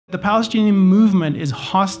The Palestinian movement is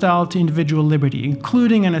hostile to individual liberty,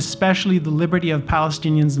 including and especially the liberty of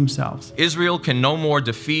Palestinians themselves. Israel can no more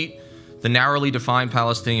defeat the narrowly defined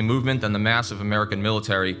Palestinian movement than the massive American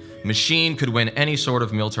military machine could win any sort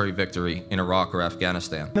of military victory in Iraq or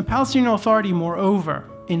Afghanistan. The Palestinian Authority, moreover,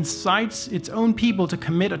 incites its own people to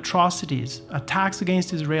commit atrocities, attacks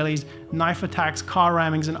against Israelis, knife attacks, car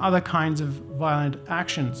rammings, and other kinds of violent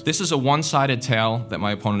actions. This is a one-sided tale that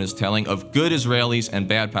my opponent is telling of good Israelis and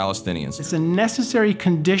bad Palestinians. It's a necessary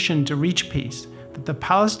condition to reach peace, that the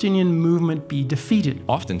Palestinian movement be defeated.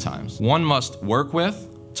 Oftentimes, one must work with,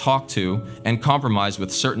 talk to, and compromise with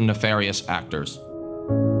certain nefarious actors.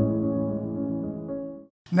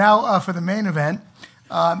 Now for the main event.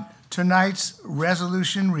 Tonight's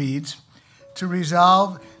resolution reads, to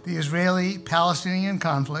resolve the Israeli-Palestinian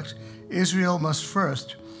conflict, Israel must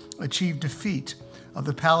first achieve defeat of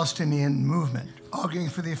the Palestinian movement. Arguing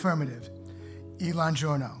for the affirmative, Elan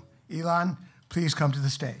Journo. Elan, please come to the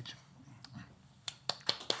stage.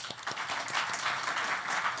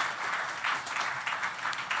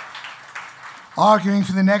 Arguing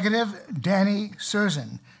for the negative, Danny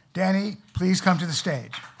Surzan. Danny, please come to the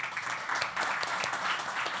stage.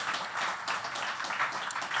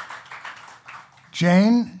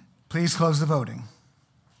 Jane, please close the voting.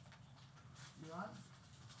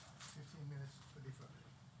 15 minutes for the affirmative.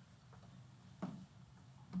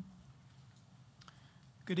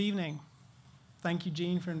 Good evening. Thank you,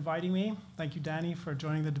 Jean, for inviting me. Thank you, Danny, for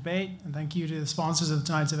joining the debate. And thank you to the sponsors of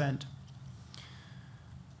tonight's event.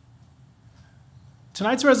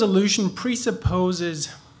 Tonight's resolution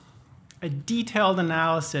presupposes a detailed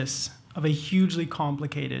analysis of a hugely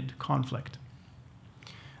complicated conflict.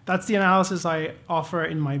 That's the analysis I offer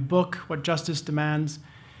in my book, What Justice Demands.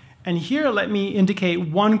 And here, let me indicate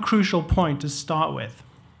one crucial point to start with.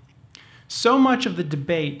 So much of the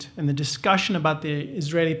debate and the discussion about the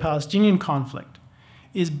Israeli-Palestinian conflict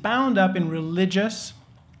is bound up in religious,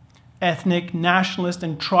 ethnic, nationalist,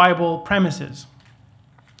 and tribal premises.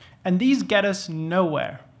 And these get us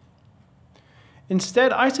nowhere.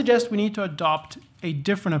 Instead, I suggest we need to adopt a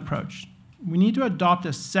different approach. We need to adopt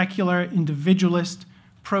a secular, individualist,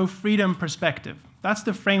 pro-freedom perspective. That's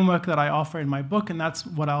the framework that I offer in my book, and that's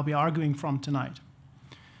what I'll be arguing from tonight.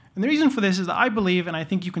 And the reason for this is that I believe, and I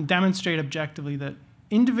think you can demonstrate objectively, that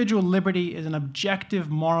individual liberty is an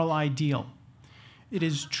objective moral ideal. It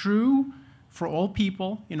is true for all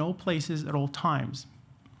people, in all places, at all times.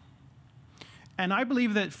 And I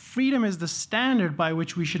believe that freedom is the standard by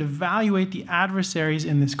which we should evaluate the adversaries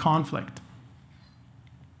in this conflict.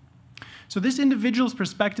 So this individual's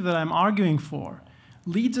perspective that I'm arguing for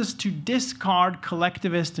leads us to discard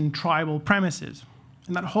collectivist and tribal premises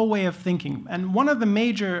and that whole way of thinking. And one of the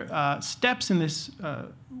major steps in this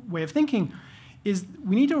way of thinking is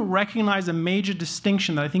we need to recognize a major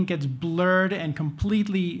distinction that I think gets blurred and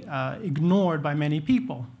completely ignored by many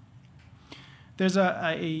people. There's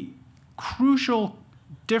a crucial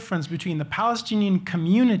difference between the Palestinian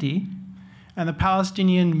community and the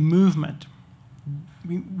Palestinian movement.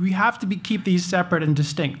 We have to keep these separate and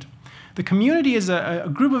distinct. The community is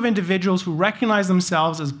a group of individuals who recognize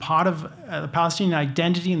themselves as part of the Palestinian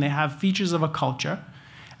identity, and they have features of a culture.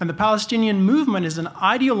 And the Palestinian movement is an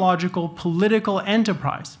ideological, political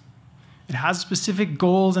enterprise. It has specific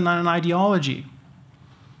goals and an ideology.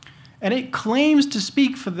 And it claims to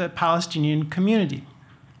speak for the Palestinian community.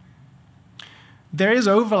 There is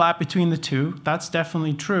overlap between the two, that's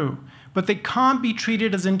definitely true. But they can't be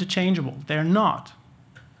treated as interchangeable. They're not.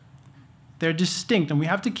 They're distinct, and we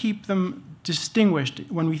have to keep them distinguished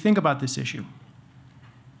when we think about this issue.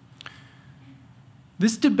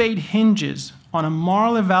 This debate hinges on a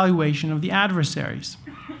moral evaluation of the adversaries.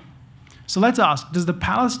 So let's ask, does the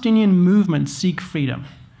Palestinian movement seek freedom?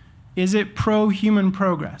 Is it pro-human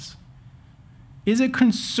progress? Is it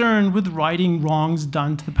concerned with righting wrongs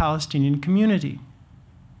done to the Palestinian community?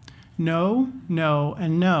 No, no,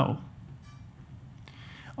 and no.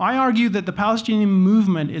 I argue that the Palestinian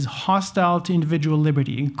movement is hostile to individual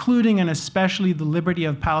liberty, including and especially the liberty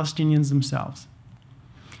of Palestinians themselves.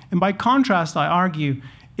 And by contrast, I argue,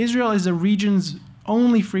 Israel is a region's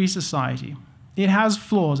only free society. It has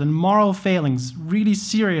flaws and moral failings, really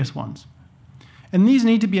serious ones. And these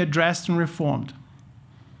need to be addressed and reformed.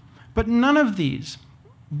 But none of these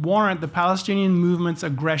warrant the Palestinian movement's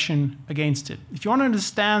aggression against it. If you want to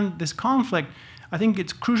understand this conflict, I think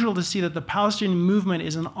it's crucial to see that the Palestinian movement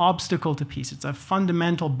is an obstacle to peace. It's a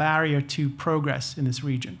fundamental barrier to progress in this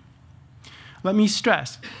region. Let me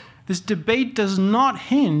stress, this debate does not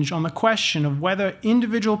hinge on the question of whether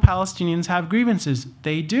individual Palestinians have grievances.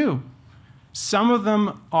 They do. Some of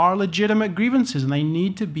them are legitimate grievances and they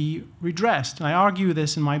need to be redressed. And I argue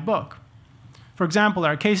this in my book. For example,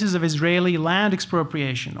 there are cases of Israeli land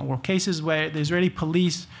expropriation or cases where the Israeli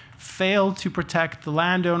police failed to protect the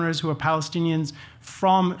landowners who are Palestinians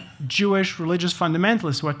from Jewish religious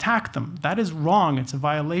fundamentalists who attacked them. That is wrong. It's a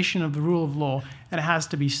violation of the rule of law and it has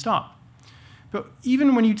to be stopped. But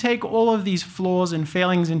even when you take all of these flaws and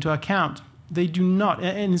failings into account, they do not,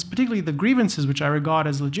 and it's particularly the grievances which I regard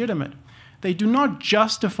as legitimate, they do not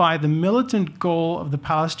justify the militant goal of the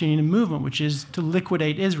Palestinian movement, which is to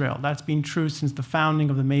liquidate Israel. That's been true since the founding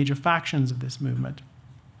of the major factions of this movement.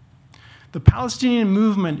 The Palestinian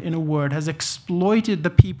movement, in a word, has exploited the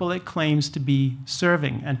people it claims to be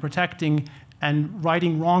serving and protecting and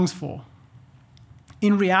righting wrongs for.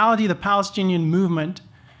 In reality, the Palestinian movement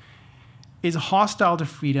is hostile to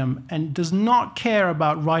freedom and does not care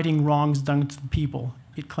about righting wrongs done to the people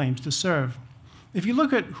it claims to serve. If you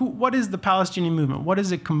look at what is the Palestinian movement, what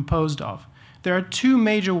is it composed of? There are two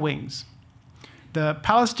major wings. The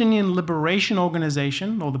Palestinian Liberation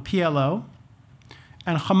Organization, or the P.L.O,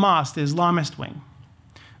 and Hamas, the Islamist wing.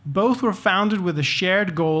 Both were founded with a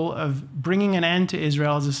shared goal of bringing an end to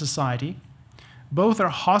Israel as a society. Both are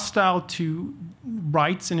hostile to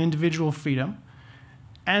rights and individual freedom.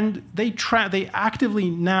 And they actively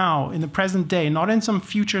now, in the present day, not in some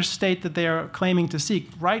future state that they are claiming to seek,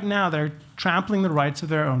 right now they're trampling the rights of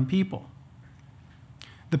their own people.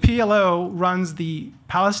 The P.L.O. runs the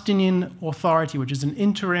Palestinian Authority, which is an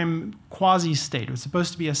interim quasi-state. It's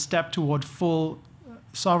supposed to be a step toward full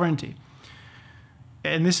sovereignty.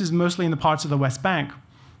 And this is mostly in the parts of the West Bank.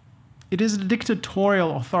 It is a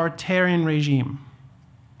dictatorial, authoritarian regime.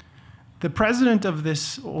 The president of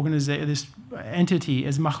this entity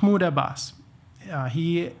is Mahmoud Abbas.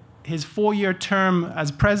 His 4-year term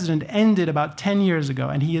as president ended about 10 years ago,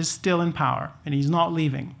 and he is still in power, and he's not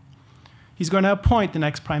leaving. He's going to appoint the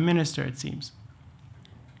next prime minister, it seems.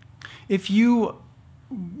 If you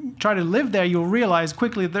try to live there, you'll realize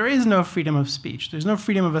quickly there is no freedom of speech. There's no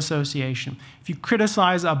freedom of association. If you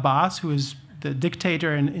criticize Abbas, who is the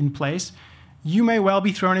dictator in place, you may well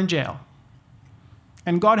be thrown in jail.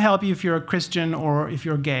 And God help you if you're a Christian or if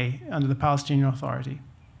you're gay under the Palestinian Authority.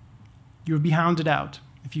 You'll be hounded out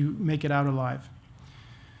if you make it out alive.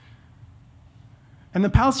 And the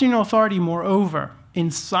Palestinian Authority, moreover,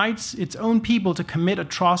 incites its own people to commit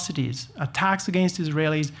atrocities, attacks against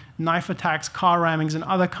Israelis, knife attacks, car rammings, and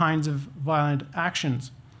other kinds of violent actions.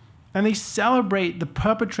 And they celebrate the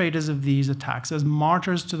perpetrators of these attacks as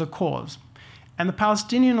martyrs to the cause. And the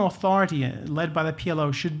Palestinian Authority, led by the P.L.O,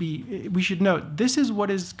 we should note, this is what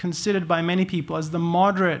is considered by many people as the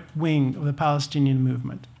moderate wing of the Palestinian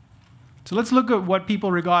movement. So let's look at what people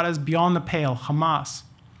regard as beyond the pale, Hamas.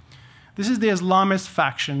 This is the Islamist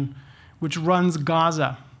faction which runs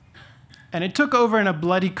Gaza. And it took over in a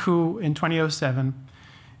bloody coup in 2007.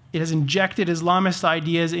 It has injected Islamist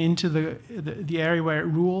ideas into the area where it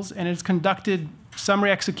rules, and it's conducted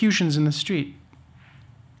summary executions in the street.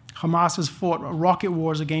 Hamas has fought rocket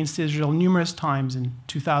wars against Israel numerous times in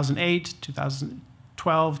 2008,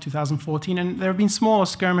 2012, 2014, and there have been smaller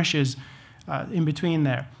skirmishes in between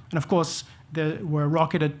there. And of course, there were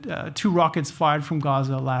 2 rockets fired from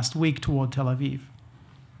Gaza last week toward Tel Aviv.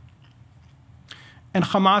 And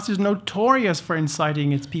Hamas is notorious for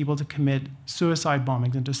inciting its people to commit suicide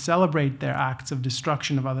bombings and to celebrate their acts of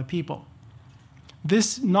destruction of other people.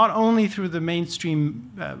 This not only through the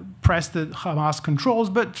mainstream press that Hamas controls,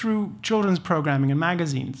 but through children's programming and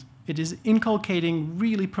magazines. It is inculcating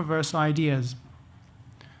really perverse ideas.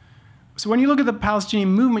 So when you look at the Palestinian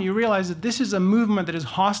movement, you realize that this is a movement that is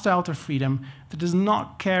hostile to freedom, that does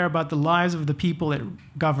not care about the lives of the people it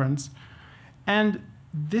governs. And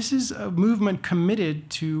this is a movement committed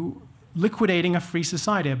to liquidating a free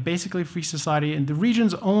society, a basically free society, and the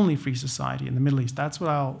region's only free society in the Middle East. That's what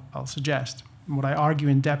I'll suggest, and what I argue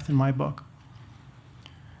in depth in my book.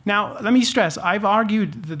 Now, let me stress, I've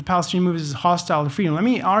argued that the Palestinian movement is hostile to freedom. Let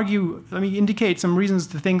me indicate some reasons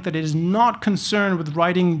to think that it is not concerned with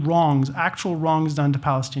righting wrongs, actual wrongs done to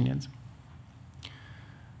Palestinians.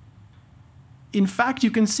 In fact, you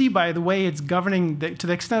can see by the way it's governing, to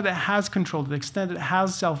the extent that it has control, to the extent that it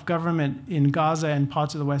has self-government in Gaza and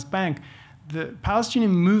parts of the West Bank, the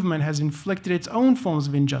Palestinian movement has inflicted its own forms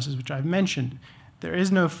of injustice, which I've mentioned. There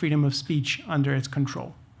is no freedom of speech under its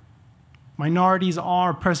control. Minorities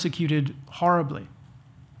are persecuted horribly,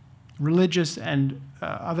 religious and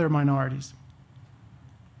other minorities.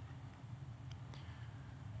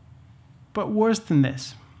 But worse than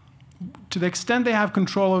this, to the extent they have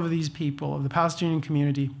control over these people, of the Palestinian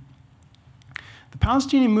community, The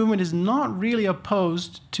Palestinian movement is not really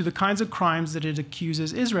opposed to the kinds of crimes that it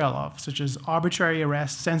accuses Israel of, such as arbitrary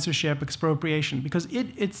arrest, censorship, expropriation, because it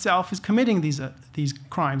itself is committing these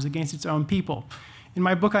crimes against its own people. In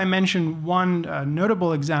my book, I mention one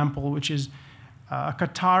notable example, which is a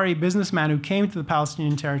Qatari businessman who came to the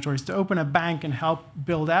Palestinian territories to open a bank and help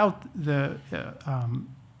build out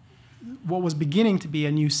what was beginning to be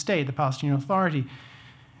a new state, the Palestinian Authority.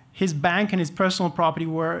 His bank and his personal property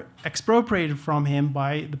were expropriated from him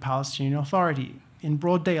by the Palestinian Authority in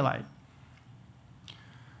broad daylight.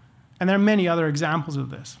 And there are many other examples of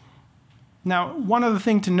this. Now, one other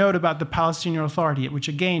thing to note about the Palestinian Authority, which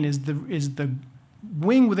again is the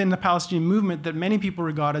wing within the Palestinian movement that many people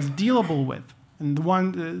regard as dealable with. And the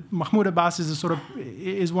one, Mahmoud Abbas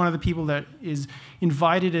is one of the people that is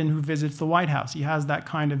invited and who visits the White House. He has that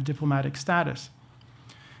kind of diplomatic status.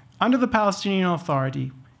 Under the Palestinian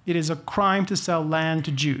Authority, it is a crime to sell land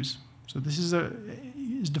to Jews. So this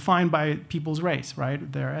is defined by people's race,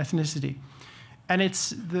 right? Their ethnicity. And it's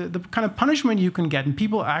the kind of punishment you can get, and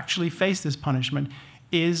people actually face this punishment,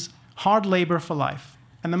 is hard labor for life.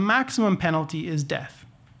 And the maximum penalty is death.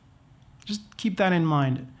 Just keep that in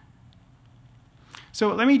mind.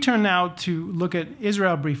 So let me turn now to look at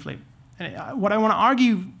Israel briefly. And what I want to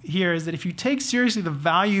argue here is that if you take seriously the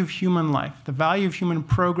value of human life, the value of human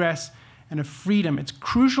progress and of freedom, it's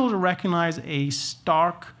crucial to recognize a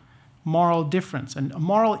stark moral difference and a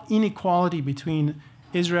moral inequality between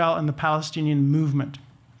Israel and the Palestinian movement.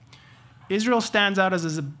 Israel stands out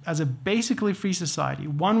as a basically free society,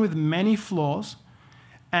 one with many flaws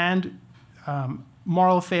and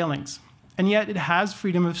moral failings. And yet it has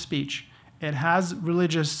freedom of speech. It has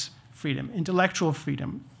religious freedom, intellectual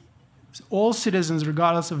freedom. All citizens,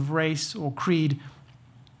 regardless of race or creed,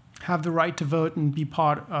 have the right to vote and be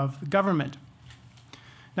part of the government.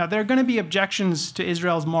 Now, there are going to be objections to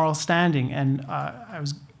Israel's moral standing, and I'll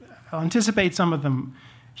anticipate some of them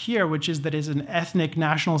here, which is that it's an ethnic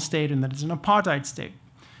national state and that it's an apartheid state.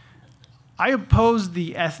 I oppose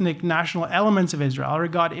the ethnic national elements of Israel. I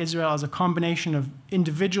regard Israel as a combination of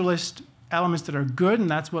individualist elements that are good, and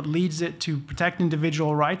that's what leads it to protect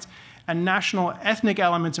individual rights, and national ethnic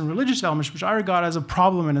elements and religious elements, which I regard as a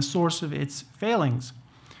problem and a source of its failings.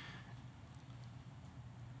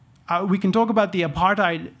 We can talk about the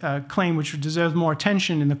apartheid claim, which deserves more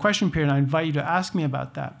attention in the question period. I invite you to ask me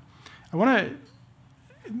about that. I want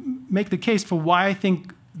to make the case for why I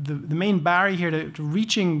think the main barrier here to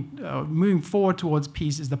reaching, moving forward towards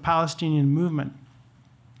peace is the Palestinian movement.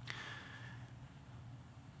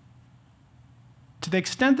 To the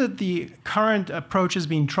extent that the current approach is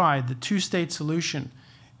being tried, the two-state solution,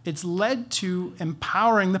 it's led to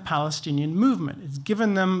empowering the Palestinian movement. It's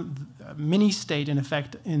given them a mini-state, in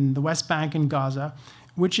effect, in the West Bank and Gaza,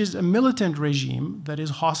 which is a militant regime that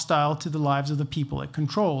is hostile to the lives of the people it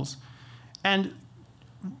controls. And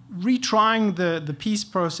retrying the peace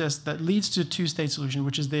process that leads to a two-state solution,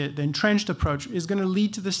 which is the entrenched approach, is going to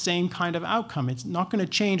lead to the same kind of outcome. It's not going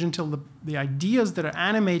to change until the ideas that are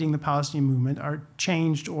animating the Palestinian movement are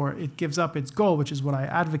changed or it gives up its goal, which is what I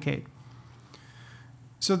advocate.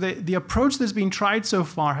 So the approach that's been tried so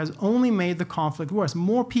far has only made the conflict worse.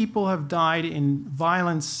 More people have died in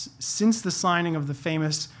violence since the signing of the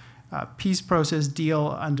famous peace process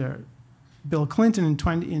deal under Bill Clinton in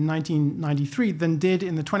 1993 than did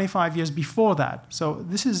in the 25 years before that. So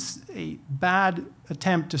this is a bad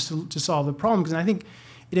attempt to solve the problem, because I think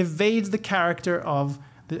it evades the character of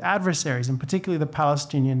the adversaries, and particularly the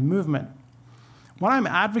Palestinian movement. What I'm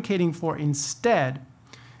advocating for instead,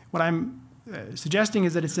 what I'm suggesting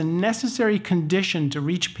is that it's a necessary condition to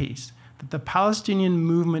reach peace, that the Palestinian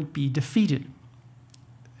movement be defeated.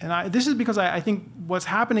 And this is because I think what's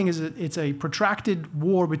happening is it's a protracted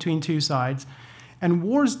war between two sides. And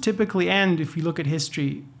wars typically end, if you look at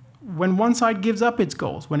history, when one side gives up its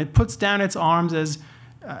goals, when it puts down its arms as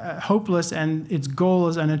hopeless and its goal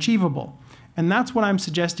is unachievable. And that's what I'm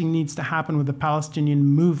suggesting needs to happen with the Palestinian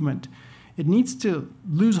movement. It needs to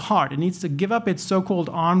lose heart. It needs to give up its so-called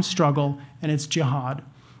armed struggle and its jihad.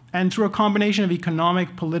 And through a combination of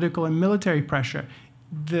economic, political, and military pressure,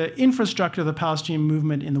 the infrastructure of the Palestinian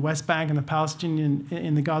movement in the West Bank and the Palestinian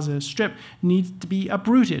in the Gaza Strip needs to be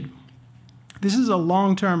uprooted. This is a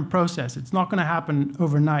long-term process. It's not going to happen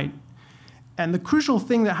overnight. And the crucial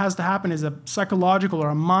thing that has to happen is a psychological or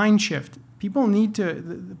a mind shift. People need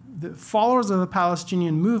to, the followers of the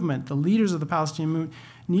Palestinian movement, the leaders of the Palestinian movement,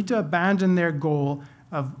 need to abandon their goal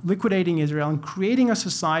of liquidating Israel and creating a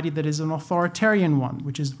society that is an authoritarian one,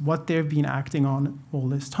 which is what they've been acting on all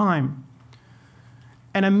this time.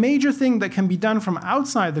 And a major thing that can be done from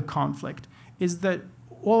outside the conflict is that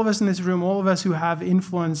all of us in this room, all of us who have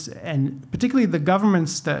influence, and particularly the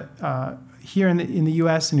governments that here in the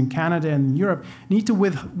US and in Canada and Europe, need to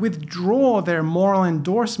withdraw their moral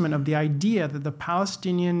endorsement of the idea that the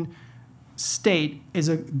Palestinian state is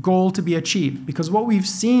a goal to be achieved. Because what we've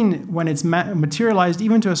seen when it's materialized,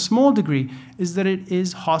 even to a small degree, is that it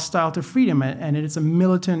is hostile to freedom, and it is a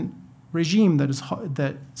militant regime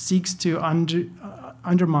that seeks to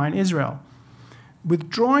undermine Israel.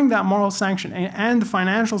 Withdrawing that moral sanction and the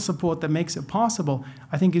financial support that makes it possible,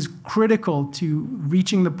 I think, is critical to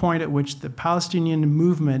reaching the point at which the Palestinian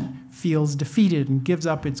movement feels defeated and gives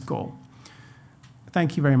up its goal.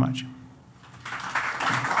 Thank you very much.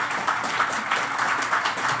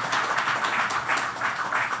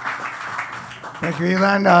 Thank you,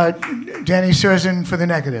 Elan. Danny Surzin for the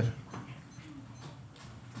negative.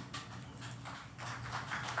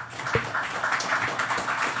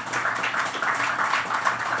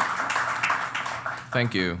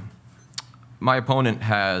 Thank you. My opponent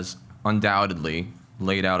has undoubtedly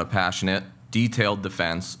laid out a passionate, detailed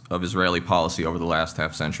defense of Israeli policy over the last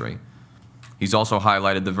half-century. He's also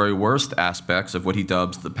highlighted the very worst aspects of what he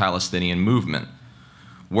dubs the Palestinian movement.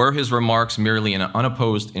 Were his remarks merely an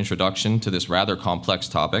unopposed introduction to this rather complex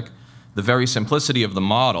topic, the very simplicity of the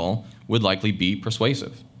model would likely be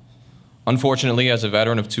persuasive. Unfortunately, as a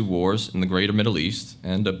veteran of 2 wars in the greater Middle East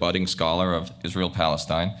and a budding scholar of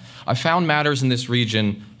Israel-Palestine, I found matters in this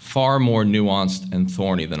region far more nuanced and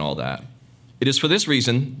thorny than all that. It is for this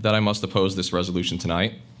reason that I must oppose this resolution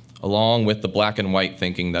tonight, along with the black and white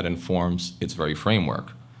thinking that informs its very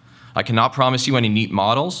framework. I cannot promise you any neat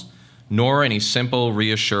models, nor any simple,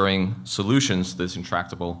 reassuring solutions to this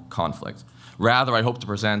intractable conflict. Rather, I hope to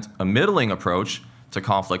present a middling approach to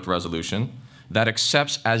conflict resolution that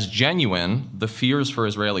accepts as genuine the fears for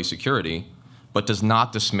Israeli security, but does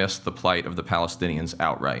not dismiss the plight of the Palestinians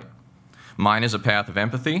outright. Mine is a path of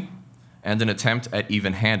empathy and an attempt at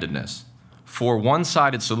even-handedness. For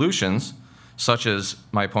one-sided solutions, such as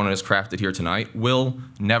my opponent has crafted here tonight, will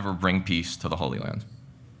never bring peace to the Holy Land.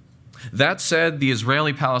 That said, the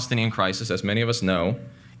Israeli-Palestinian crisis, as many of us know,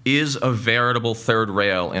 is a veritable third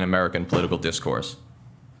rail in American political discourse.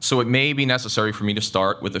 So it may be necessary for me to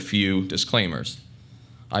start with a few disclaimers.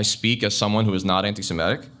 I speak as someone who is not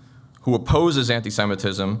anti-Semitic, who opposes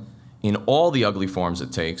anti-Semitism in all the ugly forms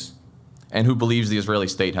it takes, and who believes the Israeli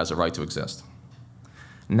state has a right to exist.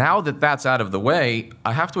 Now that that's out of the way,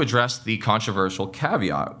 I have to address the controversial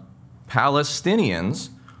caveat. Palestinians,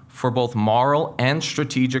 for both moral and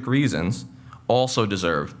strategic reasons, also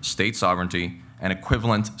deserve state sovereignty and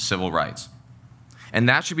equivalent civil rights. And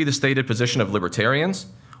that should be the stated position of libertarians,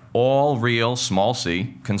 all real, small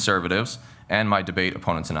c, conservatives, and my debate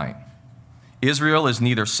opponent tonight. Israel is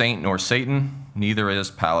neither saint nor Satan, neither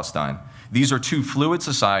is Palestine. These are 2 fluid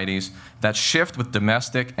societies that shift with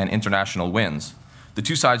domestic and international winds. The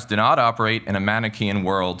 2 sides do not operate in a Manichaean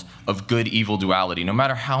world of good-evil duality, no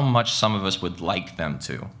matter how much some of us would like them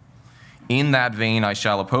to. In that vein, I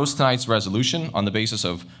shall oppose tonight's resolution on the basis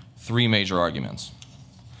of 3 major arguments.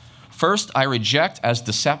 First, I reject as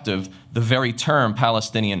deceptive the very term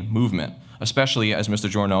Palestinian movement, especially as Mr.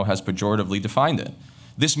 Journo has pejoratively defined it.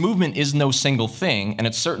 This movement is no single thing, and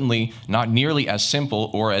it's certainly not nearly as simple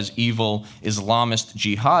or as evil Islamist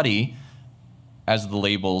jihadi as the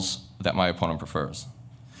labels that my opponent prefers.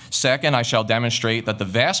 Second, I shall demonstrate that the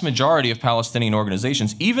vast majority of Palestinian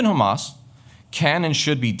organizations, even Hamas, can and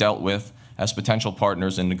should be dealt with as potential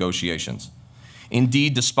partners in negotiations.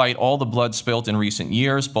 Indeed, despite all the blood spilt in recent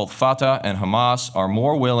years, both Fatah and Hamas are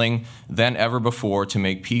more willing than ever before to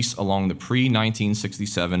make peace along the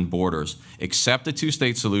pre-1967 borders, accept a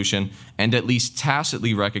 2-state solution, and at least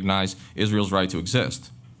tacitly recognize Israel's right to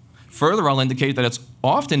exist. Further, I'll indicate that it's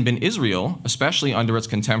often been Israel, especially under its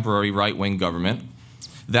contemporary right-wing government,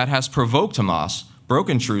 that has provoked Hamas,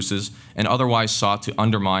 broken truces, and otherwise sought to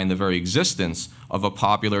undermine the very existence of a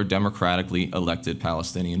popular, democratically elected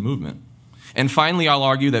Palestinian movement. And finally, I'll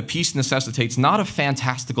argue that peace necessitates not a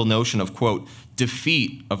fantastical notion of, quote,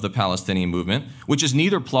 defeat of the Palestinian movement, which is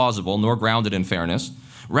neither plausible nor grounded in fairness.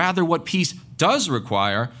 Rather, what peace does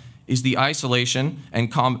require is the isolation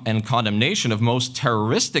and condemnation of most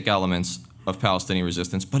terroristic elements of Palestinian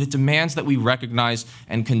resistance, but it demands that we recognize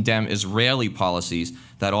and condemn Israeli policies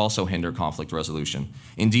that also hinder conflict resolution,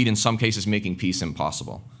 indeed, in some cases, making peace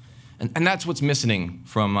impossible. And that's what's missing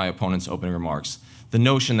from my opponent's opening remarks, the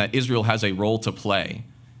notion that Israel has a role to play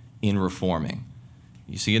in reforming.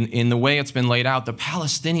 You see, in the way it's been laid out, the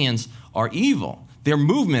Palestinians are evil. Their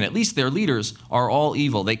movement, at least their leaders, are all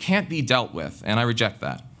evil. They can't be dealt with, and I reject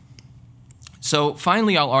that. So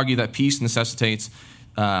finally, I'll argue that peace necessitates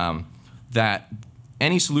that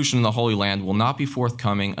any solution in the Holy Land will not be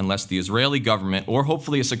forthcoming unless the Israeli government, or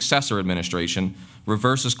hopefully a successor administration,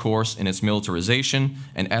 reverses course in its militarization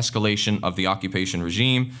and escalation of the occupation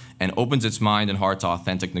regime and opens its mind and heart to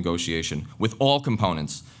authentic negotiation with all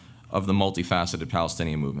components of the multifaceted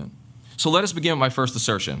Palestinian movement. So let us begin with my first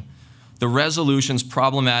assertion, the resolution's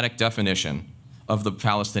problematic definition of the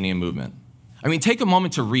Palestinian movement. I mean, take a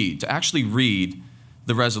moment to actually read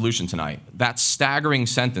the resolution tonight, that staggering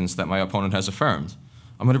sentence that my opponent has affirmed.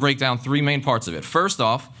 I'm going to break down three main parts of it. First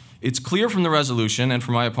off, it's clear from the resolution and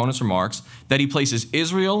from my opponent's remarks that he places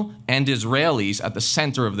Israel and Israelis at the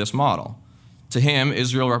center of this model. To him,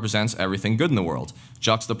 Israel represents everything good in the world,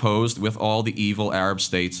 juxtaposed with all the evil Arab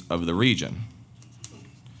states of the region.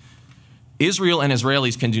 Israel and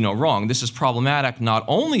Israelis can do no wrong. This is problematic not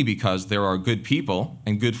only because there are good people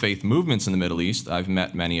and good faith movements in the Middle East, I've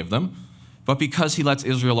met many of them, but because he lets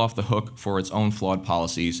Israel off the hook for its own flawed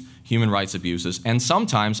policies, human rights abuses, and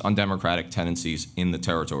sometimes undemocratic tendencies in the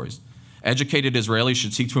territories. Educated Israelis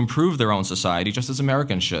should seek to improve their own society just as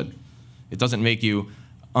Americans should. It doesn't make you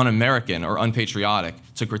un-American or unpatriotic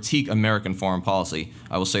to critique American foreign policy.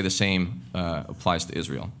 I will say the same applies to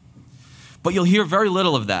Israel. But you'll hear very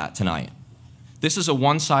little of that tonight. This is a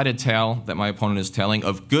one-sided tale that my opponent is telling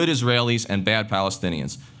of good Israelis and bad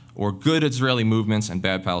Palestinians, or good Israeli movements and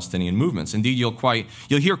bad Palestinian movements. Indeed, you'll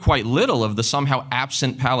hear quite little of the somehow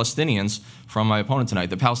absent Palestinians from my opponent tonight.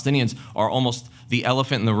 The Palestinians are almost the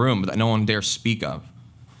elephant in the room that no one dares speak of.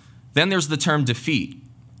 Then there's the term defeat.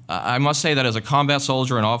 I must say that as a combat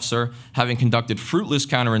soldier and officer, having conducted fruitless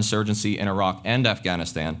counterinsurgency in Iraq and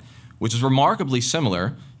Afghanistan, which is remarkably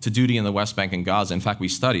similar to duty in the West Bank and Gaza, in fact, we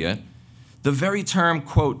study it, the very term,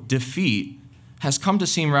 quote, defeat, has come to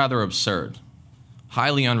seem rather absurd,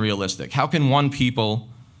 highly unrealistic. How can one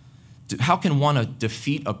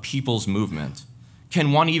defeat a people's movement?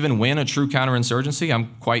 Can one even win a true counterinsurgency?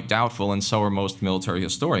 I'm quite doubtful, and so are most military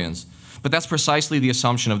historians. But that's precisely the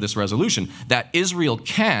assumption of this resolution, that Israel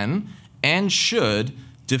can and should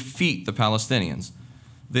defeat the Palestinians.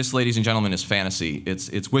 This, ladies and gentlemen, is fantasy.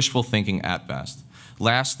 It's wishful thinking at best.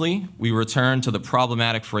 Lastly, we return to the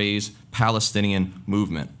problematic phrase, Palestinian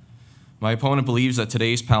movement. My opponent believes that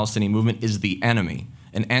today's Palestinian movement is the enemy,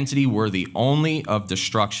 an entity worthy only of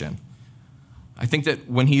destruction. I think that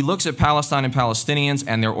when he looks at Palestine and Palestinians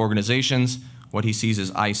and their organizations, what he sees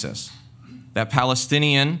is ISIS. That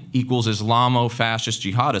Palestinian equals Islamo-fascist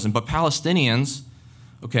jihadism, but Palestinians,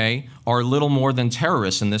 okay, are little more than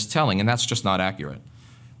terrorists in this telling, and that's just not accurate.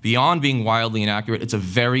 Beyond being wildly inaccurate, it's a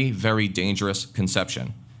very, very dangerous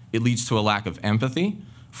conception. It leads to a lack of empathy,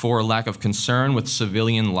 for a lack of concern with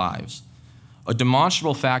civilian lives. A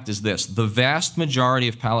demonstrable fact is this: the vast majority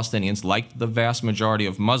of Palestinians, like the vast majority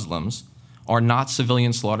of Muslims, are not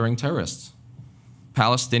civilian slaughtering terrorists.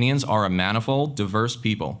 Palestinians are a manifold, diverse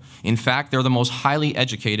people. In fact, they're the most highly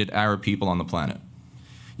educated Arab people on the planet.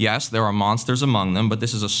 Yes, there are monsters among them, but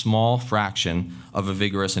this is a small fraction of a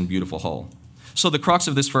vigorous and beautiful whole. So the crux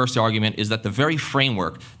of this first argument is that the very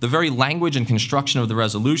framework, the very language and construction of the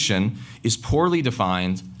resolution is poorly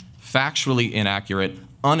defined, factually inaccurate,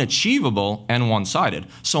 unachievable, and one-sided.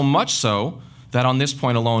 So much so that on this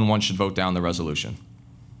point alone, one should vote down the resolution.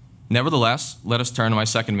 Nevertheless, let us turn to my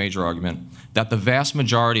second major argument, that the vast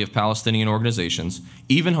majority of Palestinian organizations,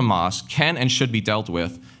 even Hamas, can and should be dealt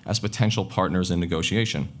with as potential partners in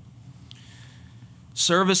negotiation.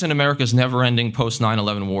 Service in America's never-ending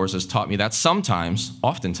post-9/11 wars has taught me that sometimes,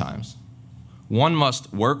 oftentimes, one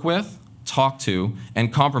must work with, talk to,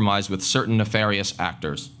 and compromise with certain nefarious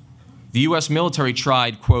actors. The US military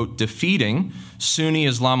tried, quote, defeating Sunni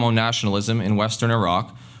Islamo-nationalism in Western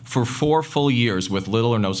Iraq for 4 full years with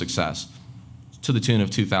little or no success, to the tune of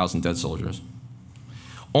 2,000 dead soldiers.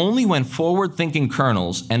 Only when forward-thinking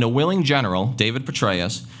colonels and a willing general, David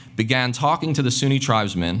Petraeus, began talking to the Sunni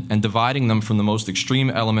tribesmen and dividing them from the most extreme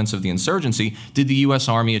elements of the insurgency did the US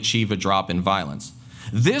Army achieve a drop in violence.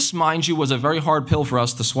 This, mind you, was a very hard pill for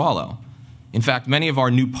us to swallow. In fact, many of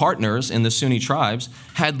our new partners in the Sunni tribes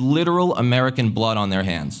had literal American blood on their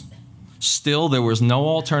hands. Still, there was no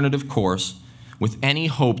alternative course with any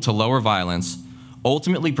hope to lower violence,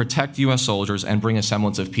 ultimately protect US soldiers, and bring a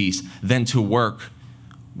semblance of peace than to work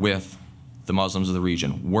with the Muslims of the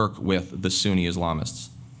region, work with the Sunni Islamists.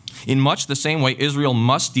 In much the same way, Israel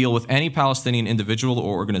must deal with any Palestinian individual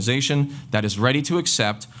or organization that is ready to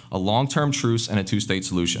accept a long-term truce and a two-state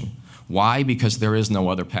solution. Why? Because there is no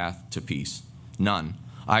other path to peace. None.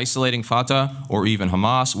 Isolating Fatah or even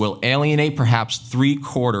Hamas will alienate perhaps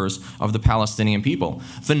 3/4 of the Palestinian people.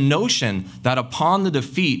 The notion that upon the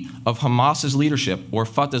defeat of Hamas's leadership or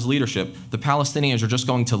Fatah's leadership, the Palestinians are just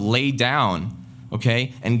going to lay down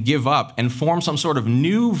okay, and give up and form some sort of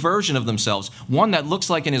new version of themselves, one that looks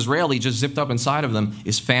like an Israeli just zipped up inside of them,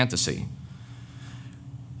 is fantasy.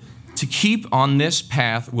 To keep on this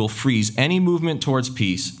path will freeze any movement towards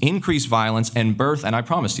peace, increase violence, and birth, and I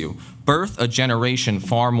promise you, birth a generation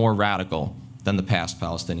far more radical than the past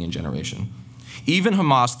Palestinian generation. Even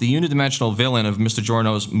Hamas, the unidimensional villain of Mr.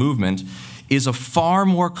 Journo's movement, is a far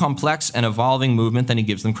more complex and evolving movement than he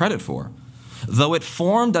gives them credit for. Though it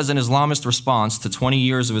formed as an Islamist response to 20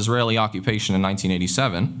 years of Israeli occupation in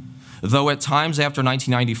 1987, though at times after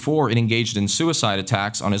 1994 it engaged in suicide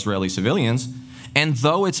attacks on Israeli civilians, and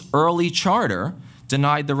though its early charter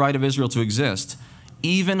denied the right of Israel to exist,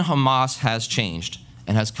 even Hamas has changed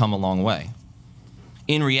and has come a long way.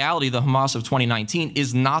 In reality, the Hamas of 2019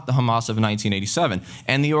 is not the Hamas of 1987,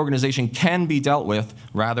 and the organization can be dealt with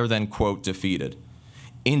rather than, quote, defeated.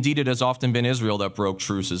 Indeed, it has often been Israel that broke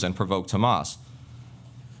truces and provoked Hamas,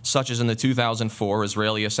 such as in the 2004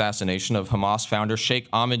 Israeli assassination of Hamas founder Sheikh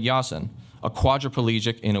Ahmed Yassin, a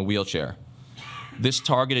quadriplegic in a wheelchair. This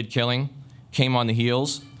targeted killing came on the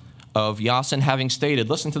heels of Yassin having stated,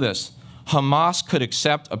 listen to this, Hamas could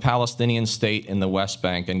accept a Palestinian state in the West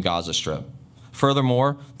Bank and Gaza Strip.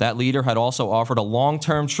 Furthermore, that leader had also offered a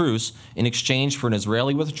long-term truce in exchange for an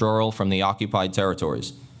Israeli withdrawal from the occupied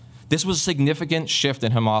territories. This was a significant shift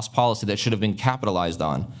in Hamas policy that should have been capitalized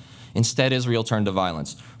on. Instead, Israel turned to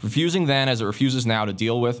violence, refusing then, as it refuses now, to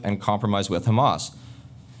deal with and compromise with Hamas.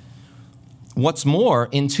 What's more,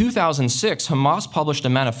 in 2006, Hamas published a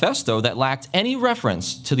manifesto that lacked any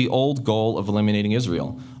reference to the old goal of eliminating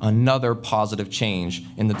Israel, another positive change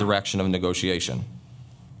in the direction of negotiation.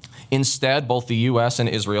 Instead, both the US and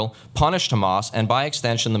Israel punished Hamas and, by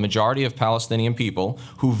extension, the majority of Palestinian people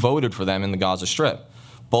who voted for them in the Gaza Strip.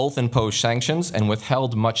 Both imposed sanctions and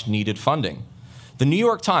withheld much-needed funding. The New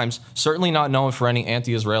York Times, certainly not known for any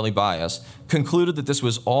anti-Israeli bias, concluded that this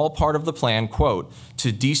was all part of the plan, quote,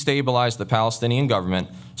 to destabilize the Palestinian government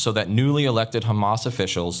so that newly elected Hamas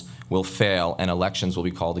officials will fail and elections will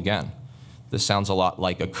be called again. This sounds a lot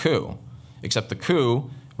like a coup, except the coup,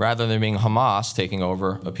 rather than being Hamas taking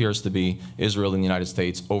over, appears to be Israel and the United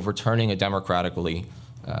States overturning a democratically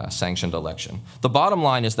sanctioned election. The bottom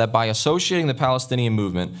line is that by associating the Palestinian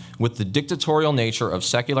movement with the dictatorial nature of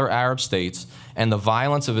secular Arab states and the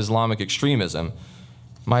violence of Islamic extremism,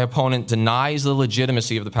 my opponent denies the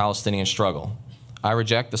legitimacy of the Palestinian struggle. I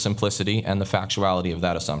reject the simplicity and the factuality of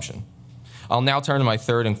that assumption. I'll now turn to my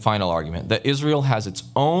third and final argument, that Israel has its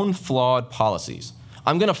own flawed policies.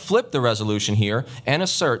 I'm going to flip the resolution here and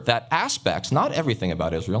assert that aspects, not everything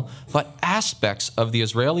about Israel, but aspects of the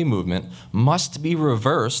Israeli movement must be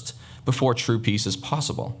reversed before true peace is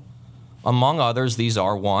possible. Among others, these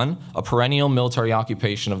are 1, a perennial military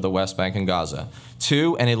occupation of the West Bank and Gaza,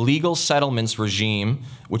 2, an illegal settlements regime,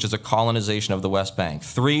 which is a colonization of the West Bank,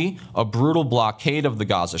 3, a brutal blockade of the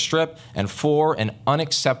Gaza Strip, and 4, an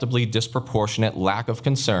unacceptably disproportionate lack of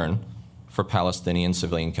concern for Palestinian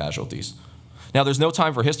civilian casualties. Now, there's no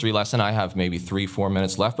time for a history lesson. I have maybe 3-4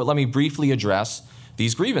 minutes left, but let me briefly address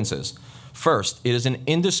these grievances. First, it is an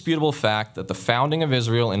indisputable fact that the founding of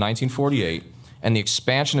Israel in 1948 and the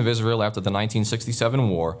expansion of Israel after the 1967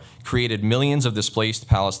 war created millions of displaced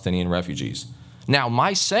Palestinian refugees. Now,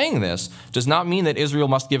 my saying this does not mean that Israel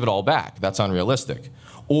must give it all back. That's unrealistic.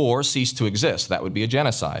 Or cease to exist. That would be a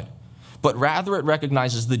genocide. But rather it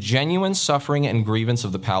recognizes the genuine suffering and grievance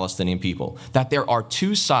of the Palestinian people, that there are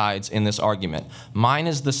 2 sides in this argument. Mine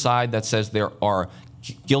is the side that says there are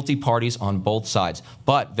guilty parties on both sides,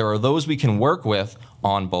 but there are those we can work with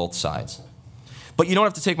on both sides. But you don't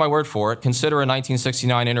have to take my word for it. Consider a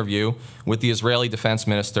 1969 interview with the Israeli defense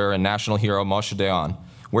minister and national hero Moshe Dayan,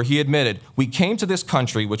 where he admitted, "We came to this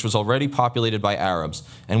country which was already populated by Arabs,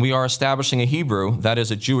 and we are establishing a Hebrew, that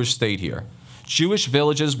is a Jewish state here. Jewish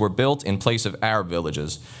villages were built in place of Arab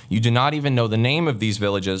villages. You do not even know the name of these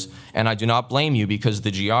villages, and I do not blame you because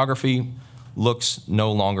the geography looks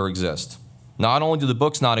no longer exist. Not only do the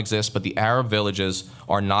books not exist, but the Arab villages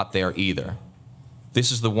are not there either.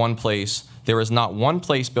 This is the one place, there is not one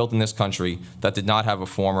place built in this country that did not have a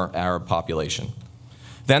former Arab population."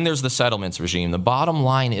 Then there's the settlements regime. The bottom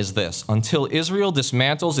line is this: until Israel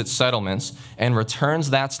dismantles its settlements and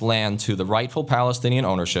returns that land to the rightful Palestinian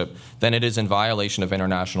ownership, then it is in violation of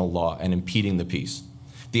international law and impeding the peace.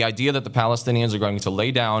 The idea that the Palestinians are going to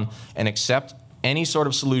lay down and accept any sort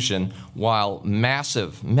of solution while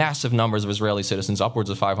massive, massive numbers of Israeli citizens, upwards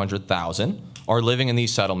of 500,000, are living in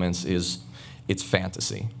these settlements it's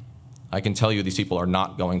fantasy. I can tell you these people are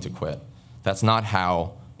not going to quit. That's not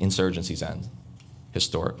how insurgencies end,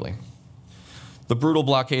 historically. The brutal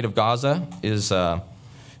blockade of Gaza is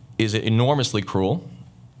enormously cruel.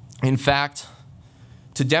 In fact,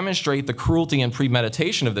 To demonstrate the cruelty and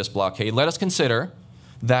premeditation of this blockade, let us consider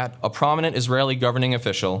that a prominent Israeli governing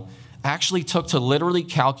official actually took to literally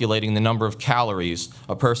calculating the number of calories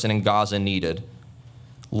a person in Gaza needed,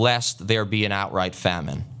 lest there be an outright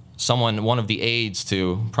famine. One of the aides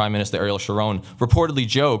to Prime Minister Ariel Sharon, reportedly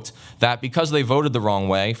joked that because they voted the wrong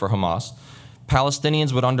way for Hamas,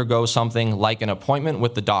 Palestinians would undergo something like an appointment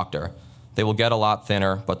with the doctor. They will get a lot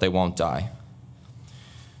thinner, but they won't die.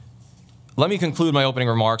 Let me conclude my opening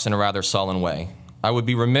remarks in a rather sullen way. I would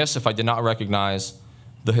be remiss if I did not recognize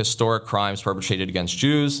the historic crimes perpetrated against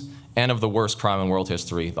Jews and of the worst crime in world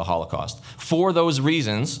history, the Holocaust. For those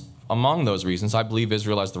reasons, among those reasons, I believe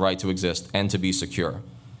Israel has the right to exist and to be secure.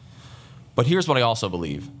 But here's what I also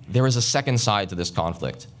believe. There is a second side to this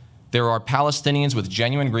conflict. There are Palestinians with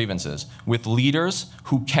genuine grievances, with leaders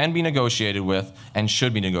who can be negotiated with and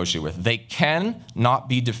should be negotiated with. They can not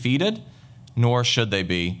be defeated, nor should they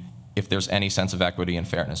be, if there's any sense of equity and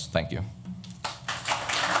fairness. Thank you.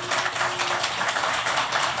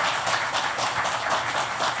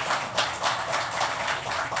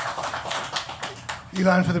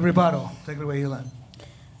 Elan for the rebuttal. Take it away, Elan.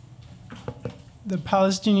 The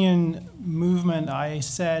Palestinian movement, I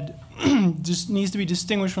said, just needs to be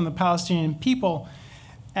distinguished from the Palestinian people.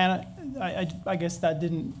 And I guess that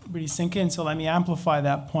didn't really sink in, so let me amplify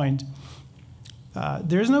that point.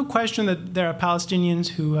 There is no question that there are Palestinians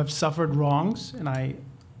who have suffered wrongs, and I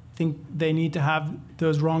think they need to have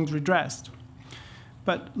those wrongs redressed.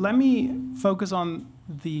 But let me focus on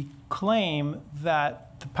the claim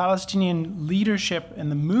that the Palestinian leadership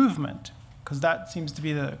and the movement, because that seems to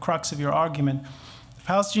be the crux of your argument, the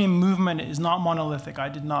Palestinian movement is not monolithic. I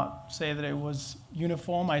did not say that it was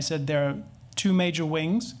uniform. I said there are two major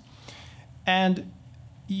wings. And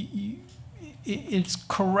it's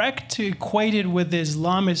correct to equate it with the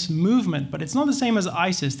Islamist movement, but it's not the same as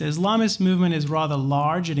ISIS. The Islamist movement is rather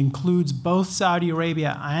large. It includes both Saudi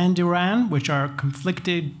Arabia and Iran, which are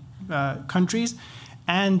conflicted countries,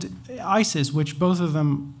 and ISIS, which both of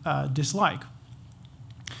them dislike.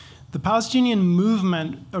 The Palestinian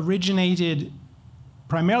movement originated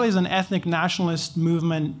primarily as an ethnic nationalist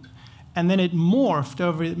movement, and then it morphed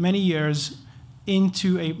over many years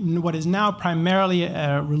into what is now primarily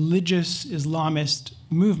a religious Islamist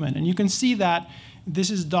movement. And you can see that this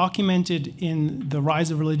is documented in the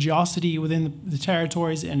rise of religiosity within the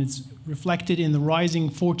territories, and it's reflected in the rising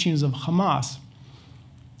fortunes of Hamas.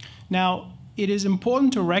 Now, it is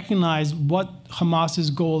important to recognize what Hamas's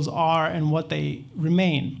goals are and what they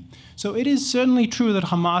remain. So it is certainly true that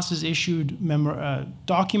Hamas has issued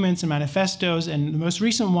documents and manifestos, and the most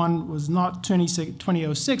recent one was not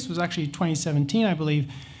 2006, it was actually 2017, I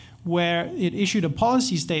believe, where it issued a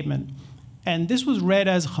policy statement. And this was read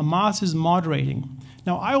as Hamas is moderating.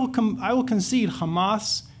 Now, I will concede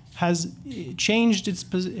Hamas has changed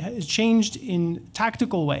in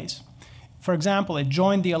tactical ways. For example, it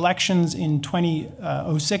joined the elections in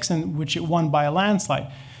 2006, in which it won by a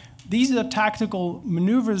landslide. These are tactical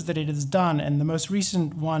maneuvers that it has done, and the most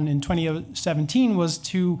recent one in 2017 was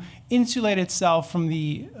to insulate itself from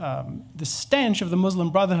the stench of the Muslim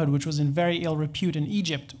Brotherhood, which was in very ill repute in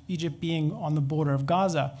Egypt, Egypt being on the border of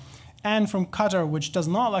Gaza, and from Qatar, which does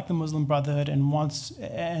not like the Muslim Brotherhood and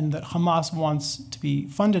that Hamas wants to be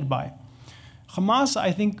funded by. Hamas,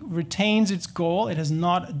 I think, retains its goal. It has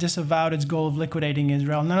not disavowed its goal of liquidating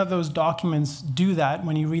Israel. None of those documents do that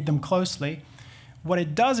when you read them closely. What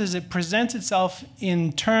it does is it presents itself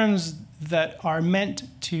in terms that are meant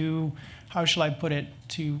to, how shall I put it,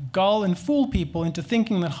 to gull and fool people into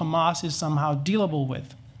thinking that Hamas is somehow dealable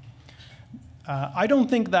with. I don't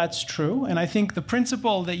think that's true, and I think the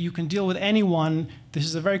principle that you can deal with anyone, this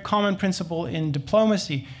is a very common principle in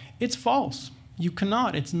diplomacy, it's false. You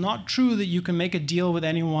cannot. It's not true that you can make a deal with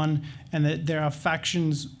anyone and that there are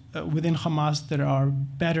factions within Hamas that are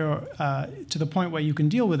better to the point where you can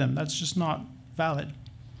deal with them. That's just not valid.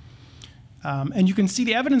 And you can see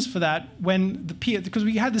the evidence for that when because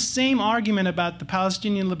we had the same argument about the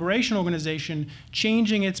Palestinian Liberation Organization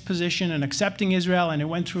changing its position and accepting Israel, and it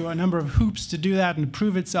went through a number of hoops to do that and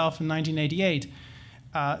prove itself in 1988.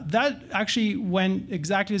 That actually went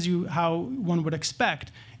exactly as how one would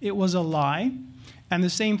expect. It was a lie. And the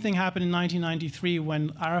same thing happened in 1993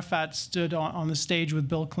 when Arafat stood on the stage with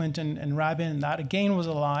Bill Clinton and Rabin, and that again was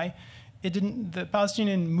a lie. The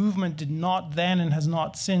Palestinian movement did not then and has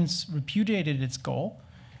not since repudiated its goal,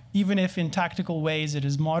 even if in tactical ways it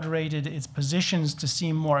has moderated its positions to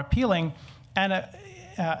seem more appealing and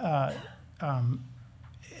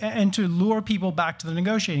to lure people back to the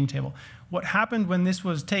negotiating table. What happened when this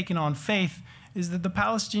was taken on faith is that the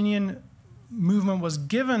Palestinian movement was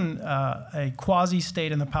given a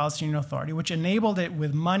quasi-state in the Palestinian Authority, which enabled it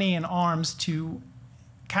with money and arms to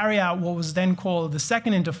carry out what was then called the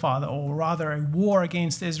Second Intifada, or rather a war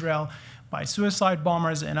against Israel by suicide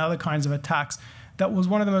bombers and other kinds of attacks. That was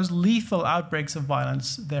one of the most lethal outbreaks of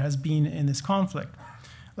violence there has been in this conflict.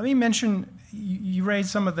 Let me mention, you raised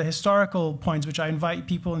some of the historical points, which I invite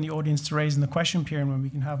people in the audience to raise in the question period when we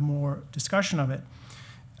can have more discussion of it.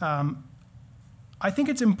 I think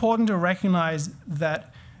it's important to recognize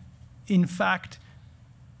that, in fact,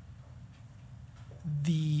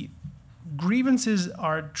 the grievances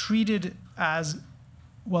are treated as,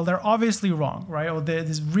 well, they're obviously wrong, right? Or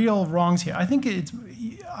there's real wrongs here. I think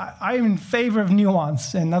I'm in favor of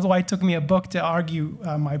nuance, and that's why it took me a book to argue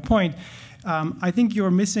my point. I think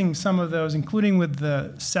you're missing some of those, including with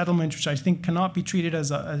the settlement, which I think cannot be treated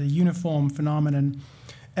as a uniform phenomenon.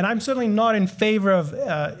 And I'm certainly not in favor of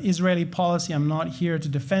Israeli policy. I'm not here to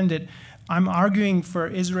defend it. I'm arguing for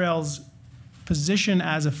Israel's position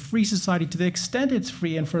as a free society to the extent it's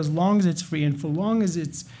free, and for as long as it's free, and for as long as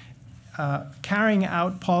it's carrying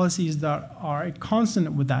out policies that are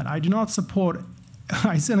consonant with that. I do not support,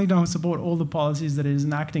 I certainly don't support all the policies that it is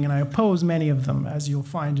enacting, and I oppose many of them, as you'll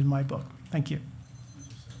find in my book. Thank you.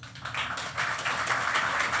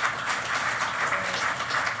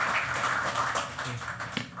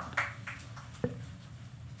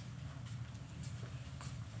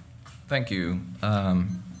 Thank you.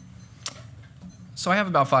 So I have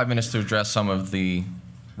about 5 minutes to address some of the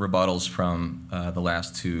rebuttals from the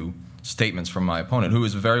last two statements from my opponent, who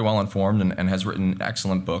is very well informed and has written an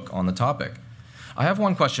excellent book on the topic. I have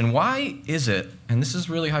one question. Why is it, and this is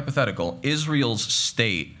really hypothetical, Israel's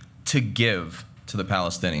state to give to the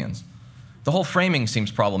Palestinians? The whole framing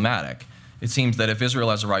seems problematic. It seems that if Israel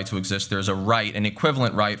has a right to exist, there's a right, an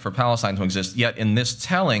equivalent right for Palestine to exist. Yet in this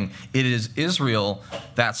telling, it is Israel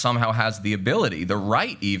that somehow has the ability, the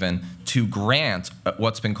right even, to grant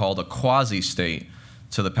what's been called a quasi-state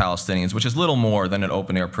to the Palestinians, which is little more than an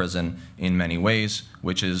open-air prison in many ways,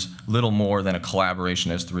 which is little more than a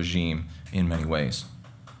collaborationist regime in many ways.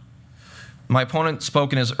 My opponent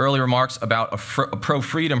spoke in his early remarks about a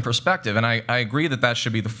pro-freedom perspective, and I agree that that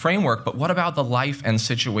should be the framework, but what about the life and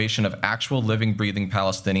situation of actual living, breathing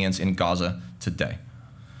Palestinians in Gaza today,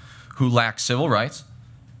 who lack civil rights,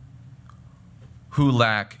 who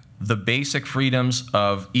lack the basic freedoms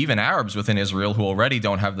of even Arabs within Israel, who already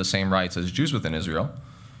don't have the same rights as Jews within Israel,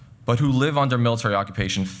 but who live under military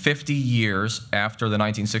occupation 50 years after the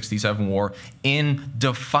 1967 war in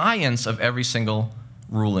defiance of every single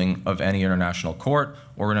ruling of any international court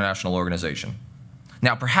or international organization.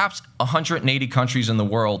 Now, perhaps 180 countries in the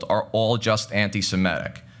world are all just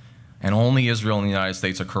anti-Semitic, and only Israel and the United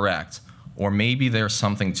States are correct. Or maybe there's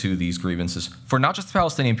something to these grievances for not just the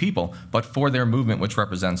Palestinian people, but for their movement which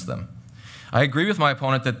represents them. I agree with my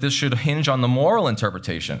opponent that this should hinge on the moral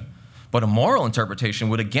interpretation, but a moral interpretation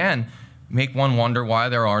would again make one wonder why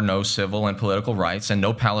there are no civil and political rights and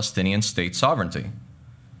no Palestinian state sovereignty.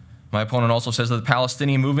 My opponent also says that the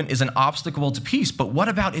Palestinian movement is an obstacle to peace, but what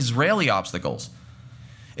about Israeli obstacles?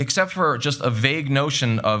 Except for just a vague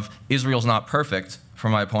notion of Israel's not perfect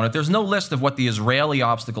from my opponent, there's no list of what the Israeli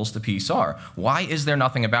obstacles to peace are. Why is there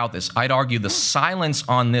nothing about this? I'd argue the silence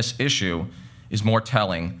on this issue is more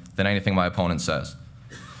telling than anything my opponent says.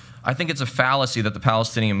 I think it's a fallacy that the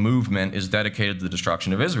Palestinian movement is dedicated to the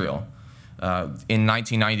destruction of Israel. In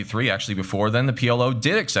 1993, actually before then, the P.L.O.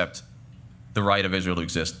 did accept the right of Israel to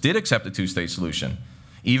exist, did accept a two-state solution.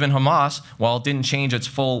 Even Hamas, while it didn't change its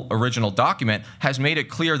full original document, has made it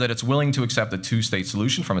clear that it's willing to accept a two-state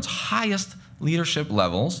solution from its highest leadership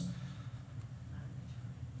levels,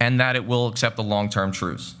 and that it will accept a long-term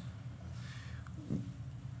truce.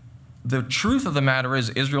 The truth of the matter is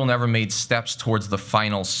Israel never made steps towards the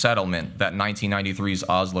final settlement that 1993's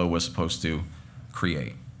Oslo was supposed to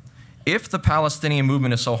create. If the Palestinian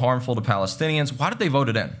movement is so harmful to Palestinians, why did they vote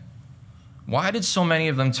it in? Why did so many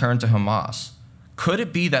of them turn to Hamas? Could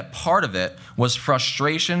it be that part of it was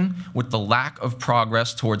frustration with the lack of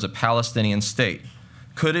progress towards a Palestinian state?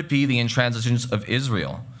 Could it be the intransigence of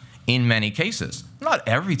Israel? In many cases. Not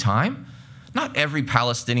every time. Not every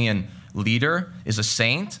Palestinian leader is a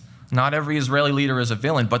saint. Not every Israeli leader is a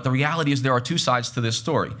villain. But the reality is there are two sides to this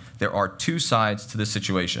story. There are two sides to this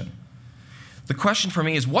situation. The question for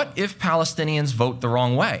me is, what if Palestinians vote the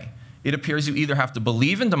wrong way? It appears you either have to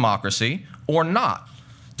believe in democracy or not.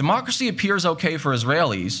 Democracy appears okay for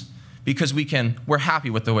Israelis because we're happy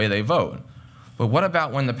with the way they vote. But what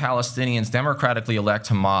about when the Palestinians democratically elect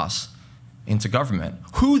Hamas into government?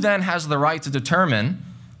 Who then has the right to determine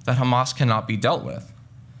that Hamas cannot be dealt with?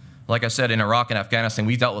 Like I said, in Iraq and Afghanistan,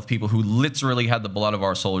 we dealt with people who literally had the blood of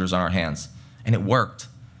our soldiers on our hands. and it worked.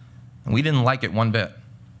 And we didn't like it one bit.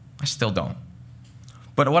 I still don't.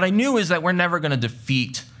 But what I knew is that we're never going to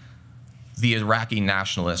defeat the Iraqi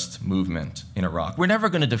nationalist movement in Iraq. We're never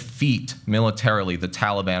going to defeat militarily the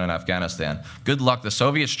Taliban in Afghanistan. Good luck. The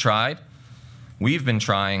Soviets tried. We've been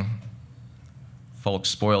trying. Folks,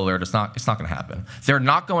 spoiler alert, it's not going to happen. They're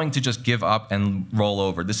not going to just give up and roll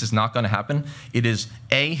over. This is not going to happen. It is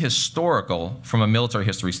ahistorical from a military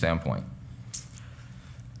history standpoint.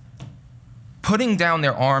 Putting down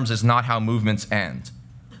their arms is not how movements end.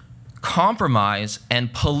 Compromise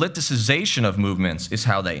and politicization of movements is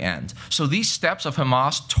how they end. So these steps of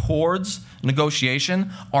Hamas towards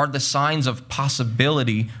negotiation are the signs of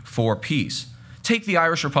possibility for peace. Take the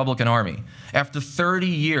Irish Republican Army. After 30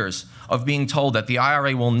 years of being told that the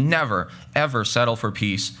IRA will never, ever settle for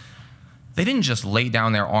peace, they didn't just lay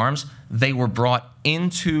down their arms, they were brought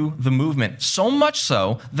into the movement. So much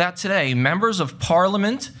so that today, members of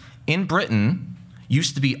parliament in Britain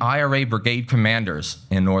used to be IRA brigade commanders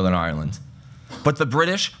in Northern Ireland. But the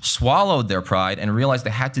British swallowed their pride and realized they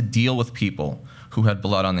had to deal with people who had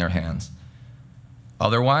blood on their hands.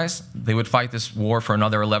 Otherwise, they would fight this war for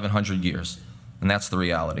another 1,100 years. And that's the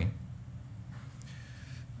reality.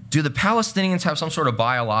 Do the Palestinians have some sort of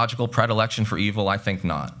biological predilection for evil? I think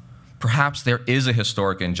not. Perhaps there is a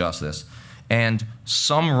historic injustice, and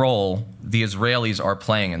some role the Israelis are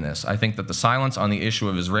playing in this. I think that the silence on the issue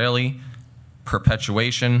of Israeli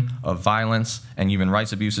perpetuation of violence and human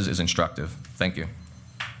rights abuses is instructive. Thank you.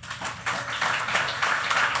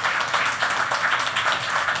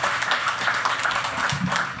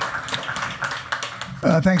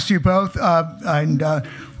 Thanks to you both.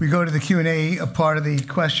 We go to the Q&A part of the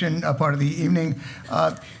part of the evening.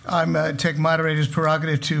 I'm taking moderator's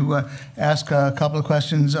prerogative to ask a couple of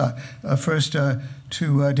questions. First to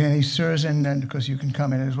Danny Surzin, and of course you can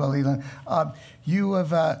comment as well, Elan. You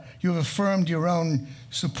have affirmed your own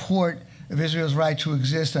support of Israel's right to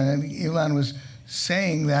exist, and Elan was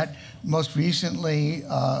saying that most recently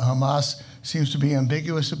Hamas seems to be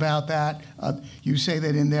ambiguous about that. You say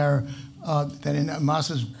that in their that in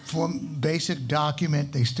Hamas's basic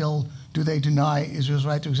document, do they deny Israel's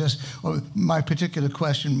right to exist? Well, my particular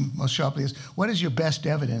question, most sharply, is what is your best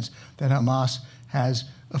evidence that Hamas has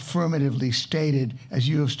affirmatively stated, as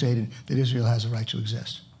you have stated, that Israel has a right to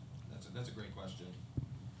exist? That's a great question.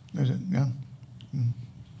 Is it? Yeah. Mm.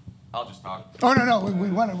 I'll just talk. Oh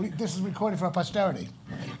no! This is recorded for our posterity.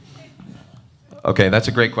 Okay, that's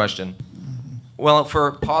a great question. Well,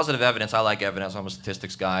 for positive evidence, I like evidence. I'm a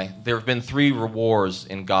statistics guy. There have been 3 wars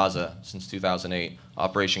in Gaza since 2008.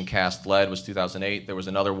 Operation Cast Lead was 2008. There was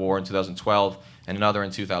another war in 2012 and another in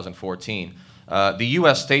 2014. The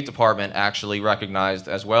U.S. State Department actually recognized,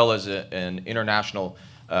 as well as an international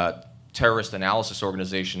terrorist analysis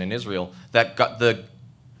organization in Israel, that the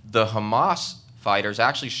Hamas fighters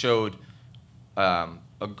actually showed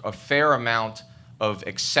a fair amount of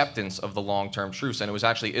acceptance of the long-term truce, and it was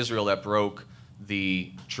actually Israel that broke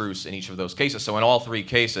the truce in each of those cases. So in all 3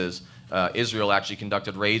 cases, Israel actually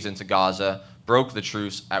conducted raids into Gaza, broke the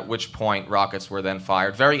truce, at which point rockets were then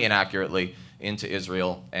fired very inaccurately into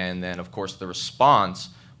Israel. And then, of course, the response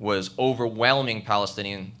was overwhelming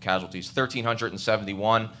Palestinian casualties,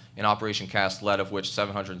 1,371 in Operation Cast Lead, of which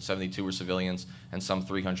 772 were civilians and some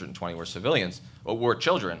 320 were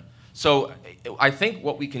children. So I think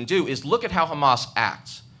what we can do is look at how Hamas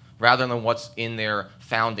acts rather than what's in their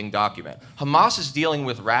founding document. Hamas is dealing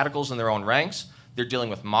with radicals in their own ranks, they're dealing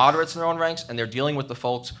with moderates in their own ranks, and they're dealing with the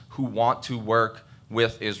folks who want to work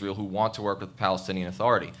with Israel, who want to work with the Palestinian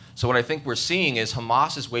Authority. So what I think we're seeing is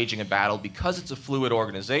Hamas is waging a battle, because it's a fluid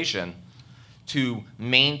organization, to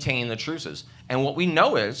maintain the truces. And what we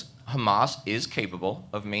know is Hamas is capable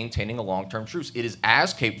of maintaining a long-term truce. It is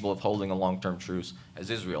as capable of holding a long-term truce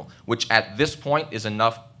as Israel, which at this point is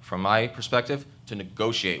enough, from my perspective, to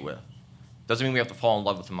negotiate with. Doesn't mean we have to fall in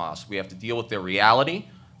love with Hamas. We have to deal with their reality,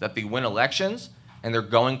 that they win elections, and they're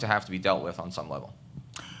going to have to be dealt with on some level.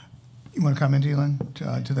 You want to comment, Elan,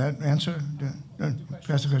 to that answer?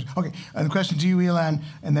 Okay, and the question to you, Elan,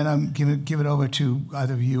 and then I'm give it over to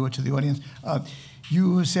either of you or to the audience.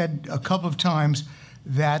 You said a couple of times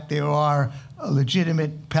that there are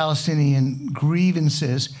legitimate Palestinian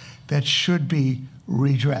grievances that should be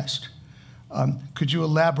redressed. Could you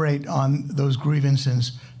elaborate on those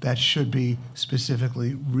grievances that should be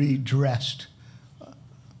specifically redressed?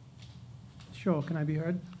 Sure, can I be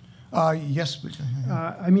heard? Yes.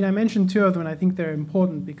 I mean, I mentioned 2 of them, and I think they're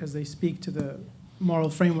important because they speak to the moral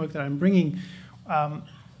framework that I'm bringing.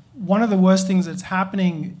 One of the worst things that's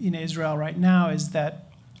happening in Israel right now is that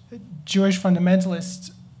Jewish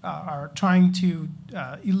fundamentalists are trying to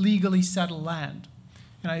illegally settle land.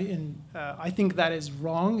 And I think that is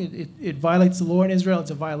wrong. It violates the law in Israel.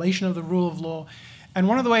 It's a violation of the rule of law. And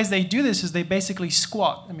one of the ways they do this is they basically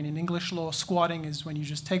squat. I mean, in English law, squatting is when you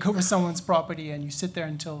just take over someone's property and you sit there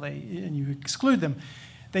and you exclude them.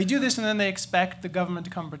 They do this and then they expect the government to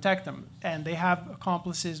come protect them. And they have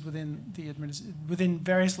accomplices within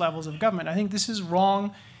various levels of government. I think this is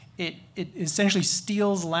wrong. It essentially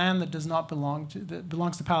steals land that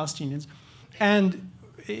belongs to Palestinians. And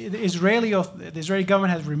the Israeli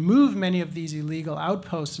government has removed many of these illegal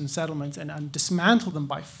outposts and settlements and dismantled them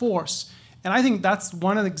by force. And I think that's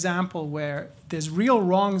one example where there's real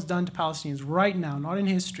wrongs done to Palestinians right now, not in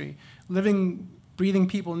history, living, breathing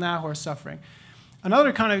people now who are suffering.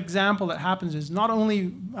 Another kind of example that happens is not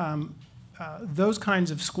only those kinds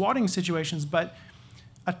of squatting situations, but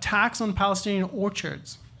attacks on Palestinian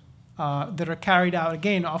orchards that are carried out,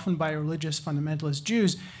 again, often by religious fundamentalist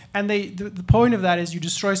Jews. And the point of that is you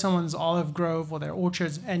destroy someone's olive grove or their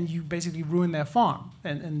orchards, and you basically ruin their farm,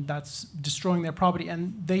 and that's destroying their property.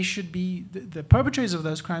 And they should be, the perpetrators of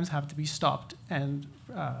those crimes have to be stopped and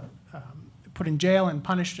put in jail and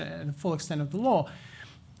punished in the full extent of the law.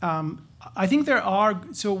 I think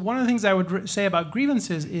so one of the things I would say about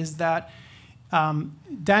grievances is that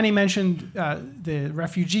Danny mentioned the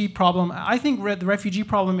refugee problem. I think the refugee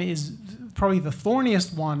problem is probably the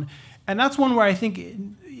thorniest one, and that's one where I think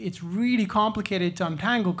it's really complicated to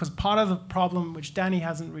untangle, because part of the problem, which Danny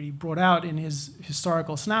hasn't really brought out in his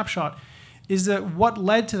historical snapshot, is that what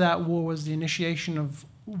led to that war was the initiation of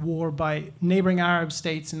war by neighboring Arab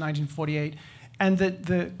states in 1948, and that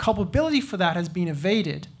the culpability for that has been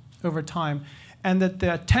evaded over time, and that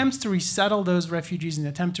the attempts to resettle those refugees and the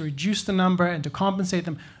attempt to reduce the number and to compensate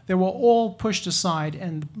them, they were all pushed aside.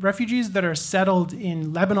 And refugees that are settled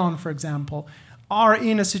in Lebanon, for example, are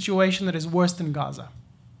in a situation that is worse than Gaza.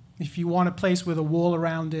 If you want a place with a wall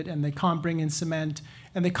around it and they can't bring in cement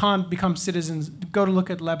and they can't become citizens, go to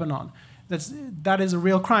look at Lebanon. That is a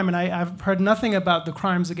real crime. And I've heard nothing about the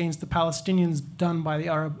crimes against the Palestinians done by the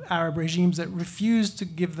Arab regimes that refuse to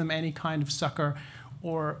give them any kind of succor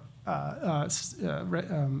or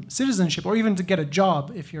citizenship, or even to get a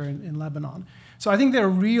job if you're in Lebanon. So I think there are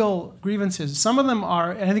real grievances. Some of them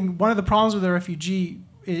are, and I think one of the problems with the refugee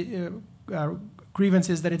grievance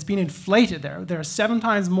is that it's been inflated there. There are 7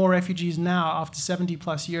 times more refugees now after 70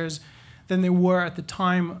 plus years than there were at the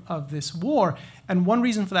time of this war. And one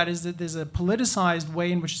reason for that is that there's a politicized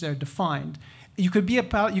way in which they're defined. You could be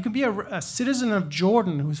a citizen of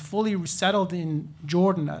Jordan who's fully settled in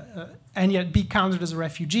Jordan and yet be counted as a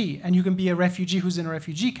refugee. And you can be a refugee who's in a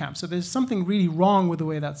refugee camp. So there's something really wrong with the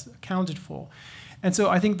way that's accounted for. And so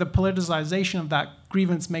I think the politicization of that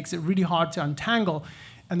grievance makes it really hard to untangle.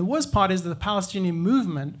 And the worst part is that the Palestinian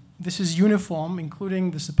movement, this is uniform,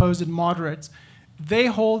 including the supposed moderates, they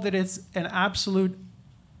hold that it's an absolute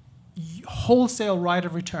wholesale right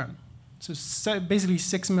of return. So basically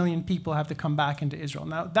 6 million people have to come back into Israel.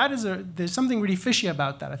 Now, there's something really fishy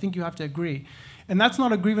about that. I think you have to agree. And that's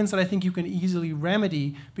not a grievance that I think you can easily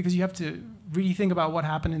remedy, because you have to really think about what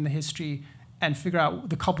happened in the history and figure out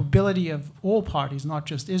the culpability of all parties, not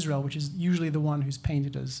just Israel, which is usually the one who's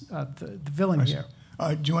painted as the villain here.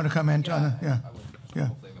 Do you want to comment on it? Yeah. Yeah.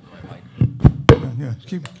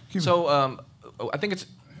 So I think it's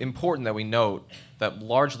important that we note that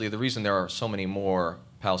largely the reason there are so many more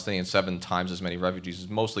Palestinians, 7 times as many refugees, is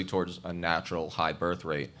mostly towards a natural high birth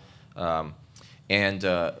rate.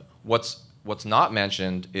 What's not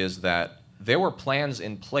mentioned is that there were plans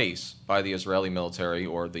in place by the Israeli military,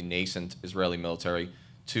 or the nascent Israeli military,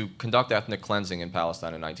 to conduct ethnic cleansing in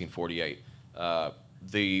Palestine in 1948.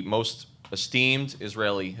 The most esteemed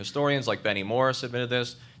Israeli historians like Benny Morris admitted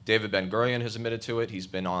this. David Ben-Gurion has admitted to it. He's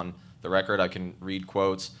been on the record. I can read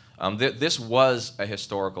quotes. This was a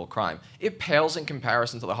historical crime. It pales in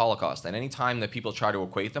comparison to the Holocaust, and any time that people try to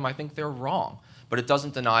equate them, I think they're wrong. But it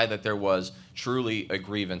doesn't deny that there was truly a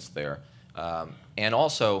grievance there. And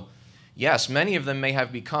also, yes, many of them may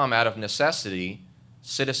have become, out of necessity,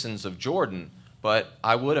 citizens of Jordan, but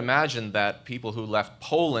I would imagine that people who left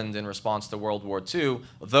Poland in response to World War II,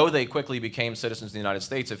 though they quickly became citizens of the United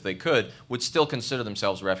States if they could, would still consider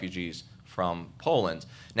themselves refugees from Poland.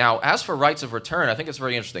 Now, as for rights of return, I think it's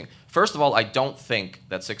very interesting. First of all, I don't think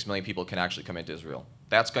that 6 million people can actually come into Israel.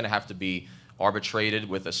 That's going to have to be arbitrated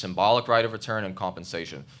with a symbolic right of return and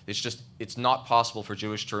compensation. It's not possible for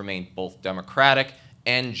Jewish to remain both democratic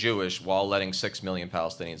and Jewish while letting 6 million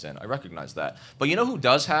Palestinians in. I recognize that. But you know who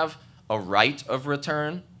does have a right of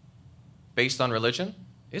return based on religion?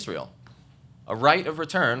 Israel. A right of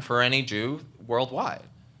return for any Jew worldwide.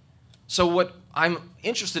 So what I'm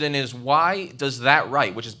interested in is, why does that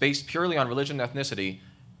right, which is based purely on religion and ethnicity,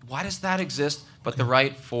 why does that exist? But the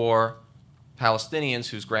right for Palestinians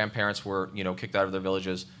whose grandparents were, kicked out of their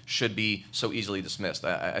villages should be so easily dismissed.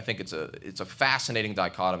 I think it's a fascinating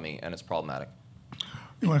dichotomy, and it's problematic.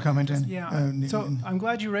 You want to comment, Dan? Yeah. So I'm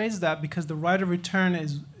glad you raised that, because the right of return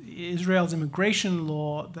is Israel's immigration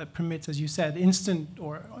law that permits, as you said, instant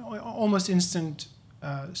or almost instant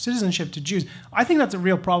citizenship to Jews. I think that's a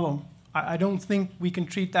real problem. I don't think we can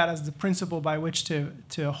treat that as the principle by which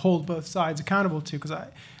to hold both sides accountable to, because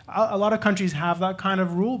a lot of countries have that kind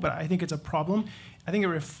of rule, but I think it's a problem. I think it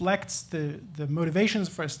reflects the motivations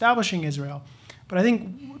for establishing Israel. But I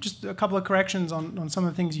think just a couple of corrections on some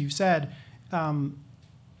of the things you've said.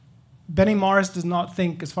 Benny Morris does not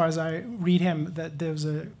think, as far as I read him, that there's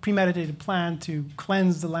a premeditated plan to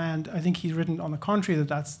cleanse the land. I think he's written on the contrary that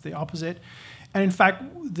that's the opposite. And in fact,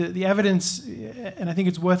 the evidence, and I think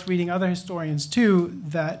it's worth reading other historians too,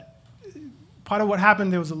 that part of what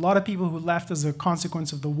happened, there was a lot of people who left as a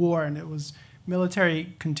consequence of the war, and it was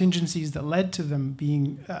military contingencies that led to them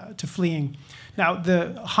to fleeing. Now,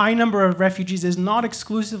 the high number of refugees is not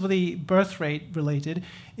exclusively birth rate related.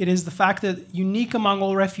 It is the fact that unique among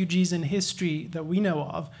all refugees in history that we know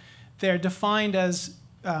of, they're defined as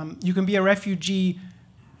you can be a refugee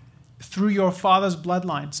through your father's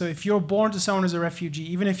bloodline. So if you're born to someone as a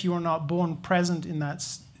refugee, even if you are not born present in that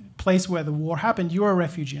place where the war happened, you're a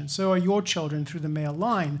refugee, and so are your children through the male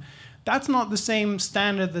line. That's not the same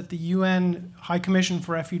standard that the UN High Commission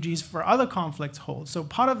for Refugees for other conflicts holds. So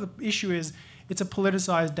part of the issue is it's a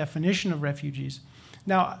politicized definition of refugees.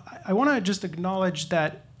 Now, I want to just acknowledge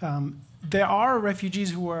that there are refugees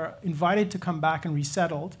who are invited to come back and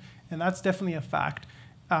resettled, and that's definitely a fact.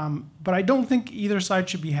 But I don't think either side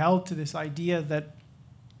should be held to this idea that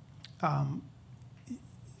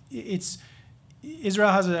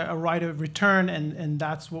Israel has a right of return, and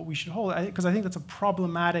that's what we should hold. Because I think that's a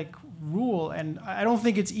problematic rule, and I don't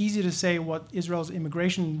think it's easy to say what Israel's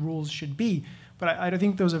immigration rules should be. But I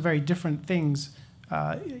think those are very different things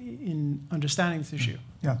in understanding this issue.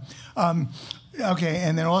 Yeah. Okay,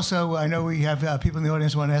 and then also, I know we have people in the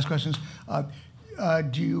audience who want to ask questions.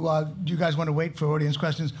 Do you guys want to wait for audience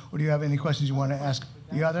questions, or do you have any questions you want to ask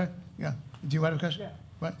the other? Yeah. Do you have a question? Yeah.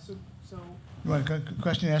 What? So you want a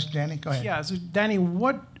question to ask Danny? Go ahead. yeah. So Danny,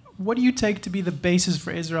 what do you take to be the basis for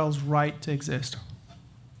Israel's right to exist?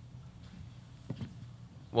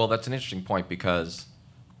 Well, that's an interesting point, because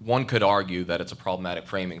one could argue that it's a problematic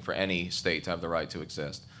framing for any state to have the right to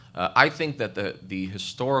exist. I think that the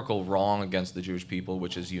historical wrong against the Jewish people,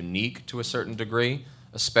 which is unique to a certain degree,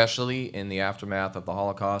 especially in the aftermath of the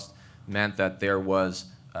Holocaust, meant that there was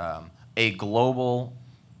a global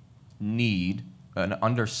need, an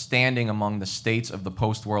understanding among the states of the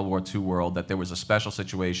post-World War II world that there was a special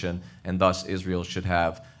situation, and thus Israel should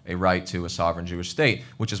have a right to a sovereign Jewish state,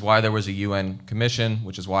 which is why there was a UN commission,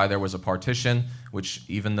 which is why there was a partition, which,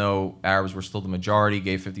 even though Arabs were still the majority,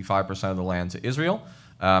 gave 55% of the land to Israel.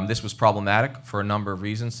 This was problematic for a number of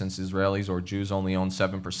reasons, since Israelis or Jews only owned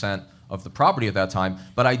 7% of the property at that time.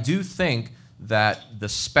 But I do think that the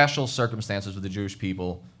special circumstances of the Jewish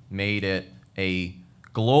people made it a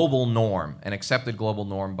global norm, an accepted global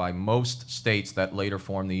norm by most states that later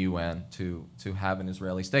formed the UN to have an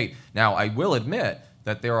Israeli state. Now, I will admit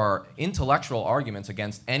that there are intellectual arguments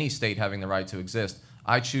against any state having the right to exist.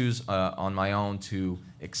 I choose on my own to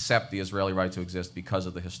accept the Israeli right to exist because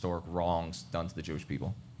of the historic wrongs done to the Jewish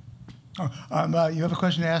people. You have a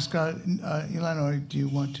question to ask Elan, or do you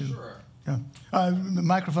want to? Sure. Yeah.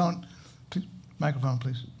 Microphone,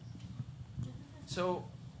 please. So,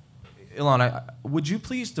 Elan, would you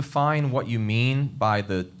please define what you mean by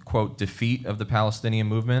the, quote, defeat of the Palestinian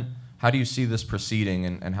movement? How do you see this proceeding,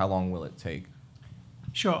 and how long will it take?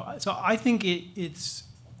 Sure. So I think it's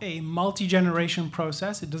a multi-generation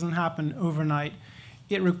process. It doesn't happen overnight.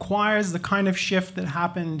 It requires the kind of shift that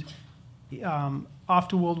happened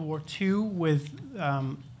after World War II with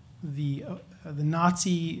the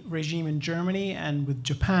Nazi regime in Germany and with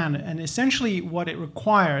Japan. And essentially what it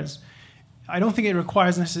requires, I don't think it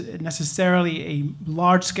requires necessarily a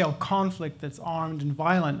large-scale conflict that's armed and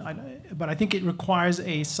violent, but I think it requires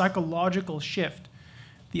a psychological shift,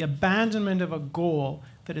 the abandonment of a goal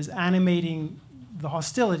that is animating the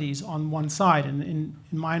hostilities on one side. And in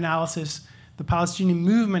my analysis, the Palestinian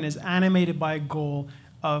movement is animated by a goal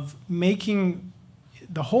of making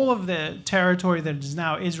the whole of the territory that is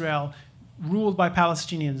now Israel ruled by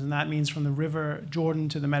Palestinians, and that means from the River Jordan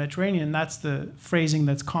to the Mediterranean. That's the phrasing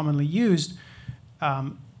that's commonly used.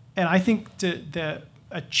 And I think the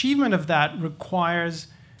achievement of that requires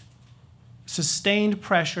sustained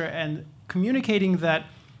pressure and communicating that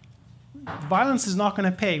violence is not going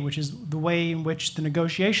to pay, which is the way in which the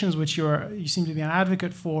negotiations, which you seem to be an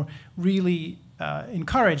advocate for, really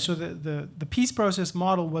encourage. So the peace process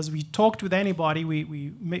model was we talked with anybody,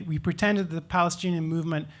 we pretended that the Palestinian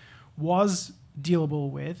movement was dealable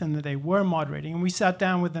with and that they were moderating, and we sat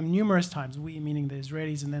down with them numerous times, we meaning the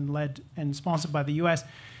Israelis, and then led and sponsored by the US,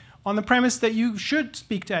 on the premise that you should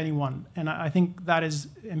speak to anyone, and I think that is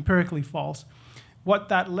empirically false. What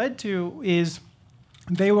that led to is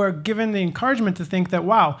they were given the encouragement to think that,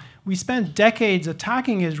 wow, we spent decades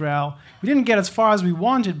attacking Israel. We didn't get as far as we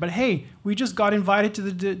wanted, but hey, we just got invited to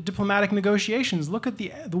the diplomatic negotiations. Look at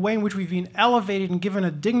the way in which we've been elevated and given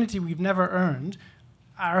a dignity we've never earned.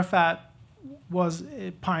 Arafat was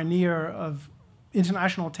a pioneer of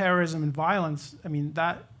international terrorism and violence. I mean,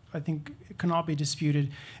 that, I think, cannot be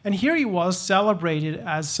disputed. And here he was celebrated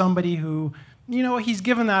as somebody who, you know, he's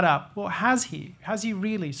given that up. Well, has he? Has he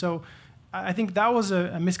really? So I think that was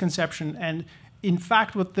a misconception. And in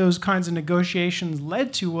fact, what those kinds of negotiations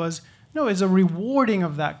led to was, no, is a rewarding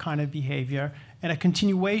of that kind of behavior and a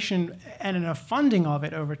continuation and a funding of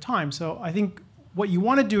it over time. So I think what you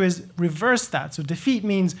want to do is reverse that. So defeat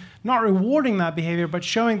means not rewarding that behavior, but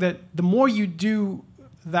showing that the more you do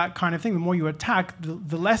that kind of thing, the more you attack,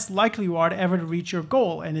 the less likely you are to ever to reach your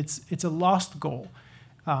goal, and it's a lost goal.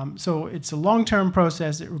 So it's a long-term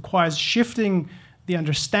process. It requires shifting the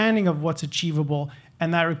understanding of what's achievable,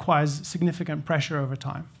 and that requires significant pressure over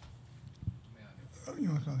time.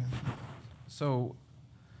 So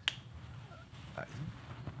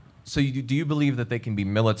do you believe that they can be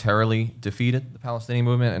militarily defeated, the Palestinian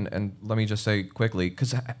movement? And let me just say quickly,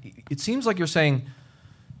 because it seems like you're saying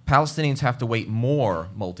Palestinians have to wait more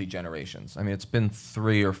multi-generations. I mean, it's been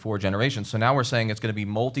 3 or 4 generations. So now we're saying it's going to be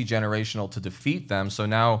multi-generational to defeat them. So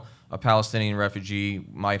now a Palestinian refugee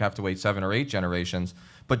might have to wait 7 or 8 generations.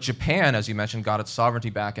 But Japan, as you mentioned, got its sovereignty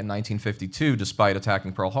back in 1952 despite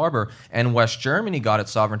attacking Pearl Harbor. And West Germany got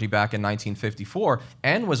its sovereignty back in 1954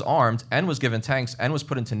 and was armed and was given tanks and was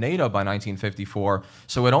put into NATO by 1954.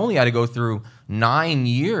 So it only had to go through 9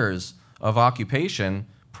 years of occupation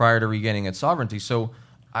prior to regaining its sovereignty. So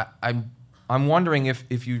I'm wondering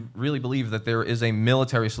if you really believe that there is a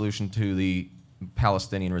military solution to the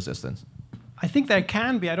Palestinian resistance. I think that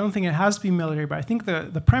can be. I don't think it has to be military, but I think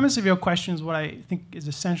the premise of your question is what I think is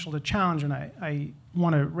essential to challenge, and I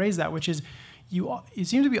want to raise that, which is you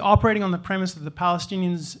seem to be operating on the premise that the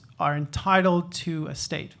Palestinians are entitled to a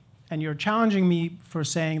state. And you're challenging me for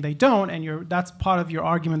saying they don't, and that's part of your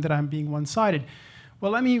argument that I'm being one-sided.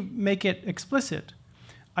 Well, let me make it explicit.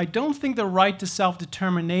 I don't think the right to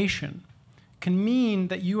self-determination can mean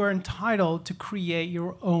that you are entitled to create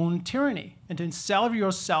your own tyranny and to enslave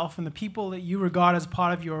yourself and the people that you regard as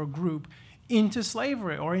part of your group into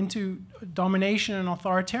slavery or into domination and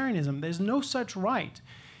authoritarianism. There's no such right.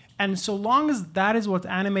 And so long as that is what's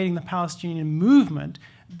animating the Palestinian movement,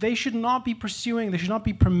 they should not be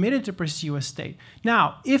permitted to pursue a state.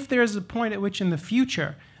 Now, if there's a point at which in the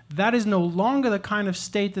future that is no longer the kind of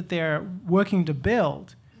state that they're working to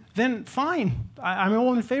build, then fine, I'm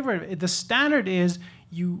all in favor of it. The standard is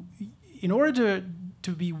in order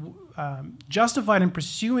to be justified in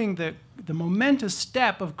pursuing the momentous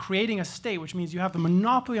step of creating a state, which means you have the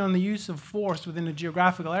monopoly on the use of force within a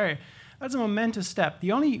geographical area, that's a momentous step.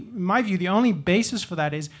 In my view, the only basis for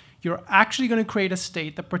that is you're actually going to create a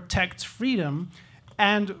state that protects freedom,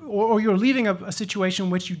 or you're leaving a situation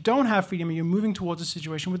in which you don't have freedom and you're moving towards a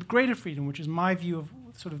situation with greater freedom, which is my view of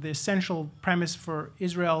sort of the essential premise for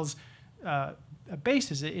Israel's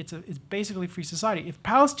basis. It's basically free society. If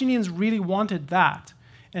Palestinians really wanted that,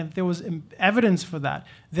 and if there was evidence for that,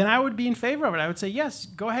 then I would be in favor of it. I would say, yes,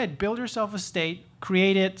 go ahead, build yourself a state,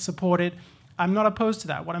 create it, support it. I'm not opposed to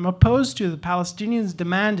that. What I'm opposed to, the Palestinians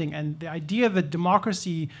demanding, and the idea that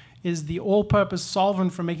democracy is the all-purpose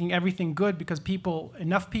solvent for making everything good because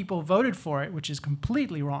enough people voted for it, which is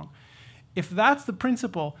completely wrong. If that's the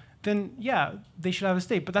principle, then yeah, they should have a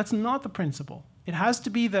state. But that's not the principle. It has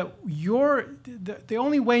to be that the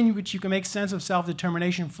only way in which you can make sense of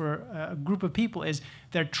self-determination for a group of people is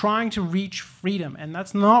they're trying to reach freedom. And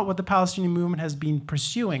that's not what the Palestinian movement has been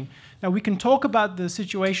pursuing. Now, we can talk about the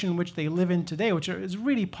situation in which they live in today, which is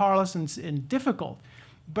really parlous and difficult.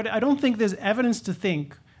 But I don't think there's evidence to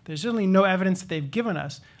think, there's certainly no evidence that they've given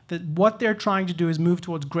us, that what they're trying to do is move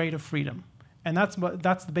towards greater freedom. And that's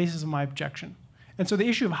the basis of my objection. And so the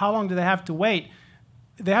issue of how long do they have to wait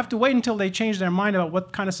until they change their mind about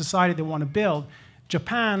what kind of society they want to build.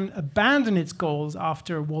 Japan abandoned its goals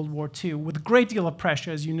after World War II with a great deal of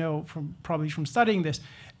pressure, as you know, probably from studying this.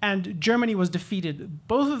 And Germany was defeated.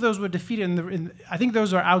 Both of those were defeated. I think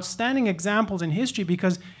those are outstanding examples in history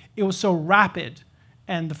because it was so rapid.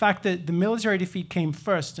 And the fact that the military defeat came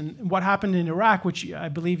first, and what happened in Iraq, which I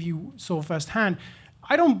believe you saw firsthand,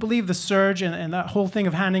 I don't believe the surge and that whole thing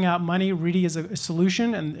of handing out money really is a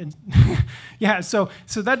solution. And yeah, so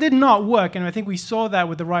that did not work. And I think we saw that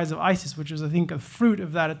with the rise of ISIS, which was, I think, a fruit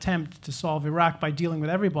of that attempt to solve Iraq by dealing with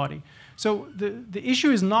everybody. So the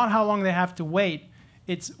issue is not how long they have to wait.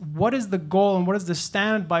 It's what is the goal and what is the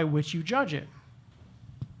standard by which you judge it.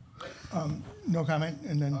 No comment,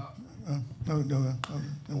 and then no.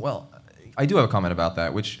 Well, I do have a comment about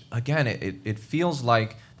that, which, again, it feels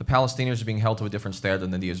like the Palestinians are being held to a different standard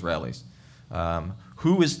than the Israelis.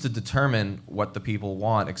 Who is to determine what the people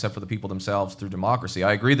want except for the people themselves through democracy?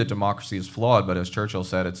 I agree that democracy is flawed, but as Churchill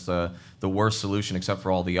said, it's the worst solution except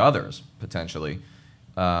for all the others, potentially.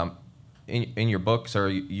 In your book, sir,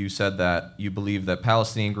 you said that you believe that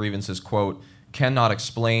Palestinian grievances, quote, cannot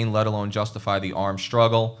explain, let alone justify the armed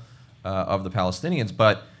struggle of the Palestinians,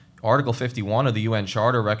 but Article 51 of the UN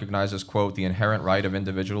Charter recognizes, quote, the inherent right of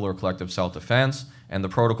individual or collective self-defense, and the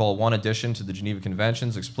Protocol 1 addition to the Geneva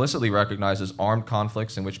Conventions explicitly recognizes armed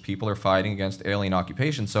conflicts in which people are fighting against alien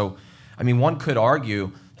occupation. So, I mean, one could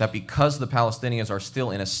argue that because the Palestinians are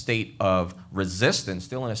still in a state of resistance,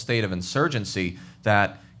 still in a state of insurgency,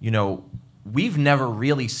 that, you know, we've never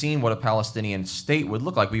really seen what a Palestinian state would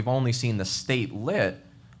look like. We've only seen the state lit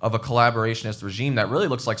of a collaborationist regime that really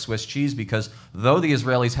looks like Swiss cheese, because though the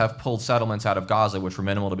Israelis have pulled settlements out of Gaza, which were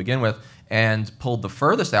minimal to begin with, and pulled the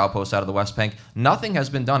furthest outposts out of the West Bank, nothing has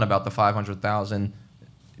been done about the 500,000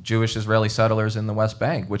 Jewish Israeli settlers in the West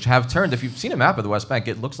Bank, which have turned, if you've seen a map of the West Bank,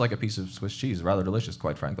 it looks like a piece of Swiss cheese, rather delicious,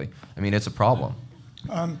 quite frankly. I mean, it's a problem.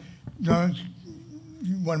 No,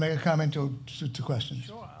 you want to make a comment to questions?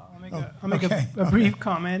 Sure, I'll make a brief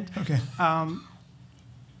comment. Okay.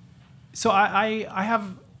 So I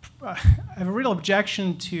have a real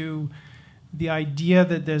objection to the idea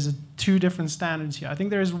that there's two different standards here. I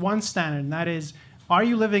think there is one standard, and that is, are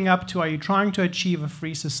you living up to, are you trying to achieve a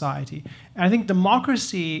free society? And I think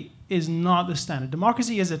democracy is not the standard.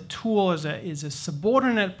 Democracy is a tool, is a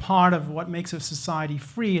subordinate part of what makes a society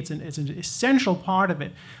free. It's an essential part of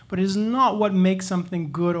it, but it is not what makes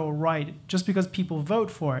something good or right just because people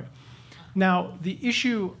vote for it. Now, the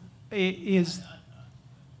issue is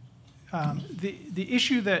the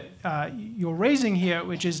issue that you're raising here,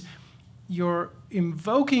 which is you're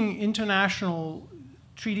invoking international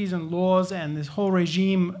treaties and laws and this whole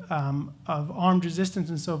regime of armed resistance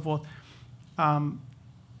and so forth.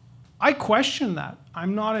 I question that.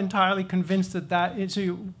 I'm not entirely convinced that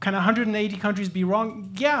so can 180 countries be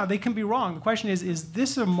wrong? Yeah, they can be wrong. The question is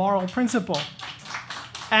this a moral principle?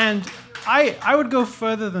 And I would go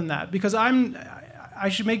further than that, because I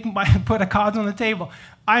should put a card on the table.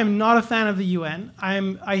 I am not a fan of the UN.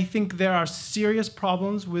 I think there are serious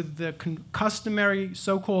problems with the customary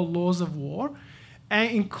so-called laws of war,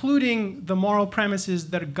 including the moral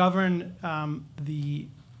premises that govern the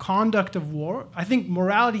conduct of war. I think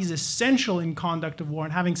morality is essential in conduct of war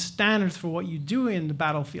and having standards for what you do in the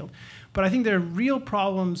battlefield. But I think there are real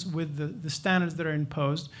problems with the standards that are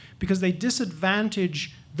imposed, because they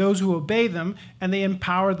disadvantage those who obey them and they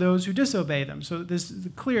empower those who disobey them. So there's a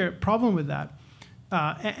clear problem with that.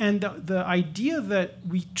 And the idea that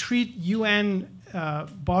we treat UN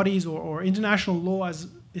bodies or international law as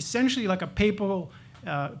essentially like a papal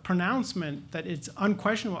pronouncement that it's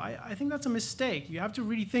unquestionable, I think that's a mistake. You have to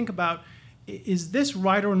really think about, is this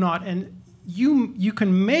right or not? And you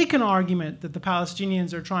can make an argument that the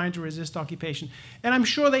Palestinians are trying to resist occupation. And I'm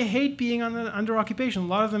sure they hate being under occupation. A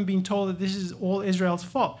lot of them being told that this is all Israel's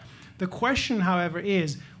fault. The question, however,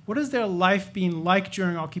 is, what has their life been like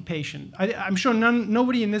during occupation? I'm sure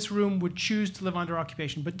nobody in this room would choose to live under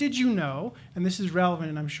occupation. But did you know, and this is relevant,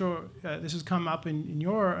 and I'm sure this has come up in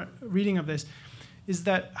your reading of this, is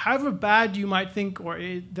that however bad you might think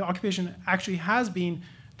the occupation actually has been,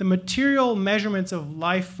 the material measurements of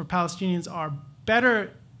life for Palestinians are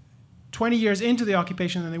better 20 years into the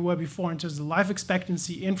occupation than they were before in terms of life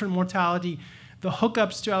expectancy, infant mortality. The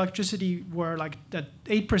hookups to electricity were like at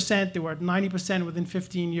 8%. They were at 90% within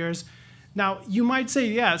 15 years. Now, you might say,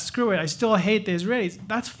 yeah, screw it, I still hate the Israelis.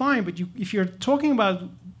 That's fine, but if you're talking about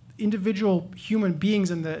individual human beings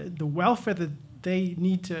and the welfare that they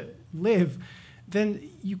need to live, then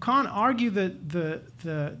you can't argue that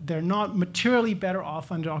they're not materially better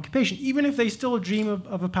off under occupation, even if they still dream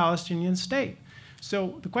of a Palestinian state.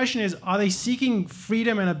 So the question is, are they seeking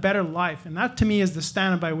freedom and a better life? And that, to me, is the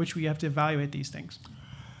standard by which we have to evaluate these things.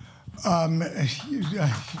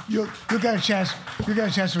 You'll get a chance. You got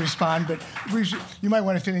a chance to respond, but you might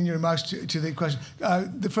want to fit in your remarks to the question.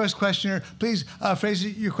 The first questioner, please phrase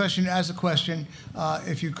your question as a question,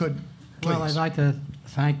 if you could. Please. Well, I'd like to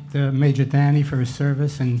thank Major Danny for his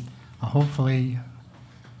service, and hopefully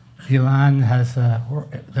Elan has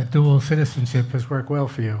the dual citizenship has worked well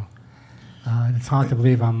for you. It's hard to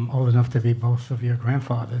believe I'm old enough to be both of your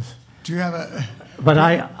grandfathers. Do you have a? But do you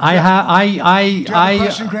have a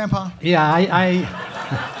question, Grandpa? Yeah,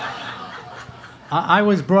 I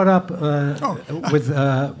was brought up with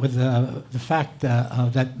the fact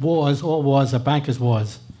that all wars are bankers'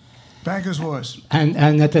 wars. Bankers' wars. And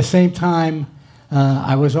at the same time,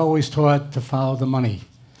 I was always taught to follow the money.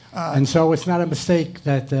 And so it's not a mistake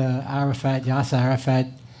that Yasser Arafat,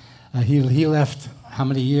 he left how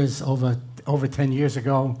many years, over 10 years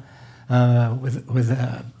ago,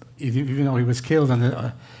 even though he was killed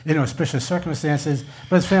under inauspicious circumstances,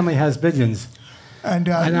 but his family has billions. And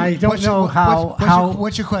I don't know how.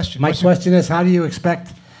 What's your question? My question is, how do you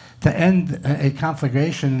expect to end a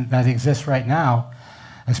conflagration that exists right now,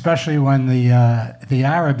 especially when the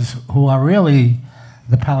Arabs, who are really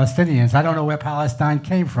the Palestinians, I don't know where Palestine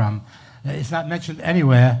came from. It's not mentioned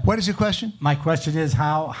anywhere. What is your question? My question is,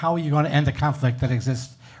 how are you going to end a conflict that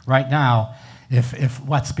exists right now if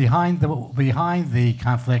what's behind the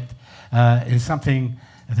conflict is something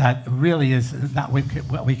that really is not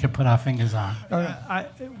what we could put our fingers on?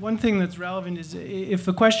 One thing that's relevant is if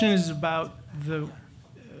the question is about the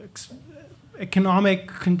economic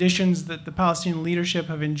conditions that the Palestinian leadership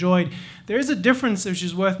have enjoyed, there is a difference which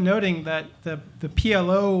is worth noting, that the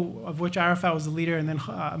P.L.O, of which Arafat was the leader, and then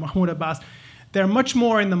Mahmoud Abbas, they're much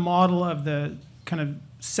more in the model of the kind of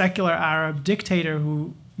secular Arab dictator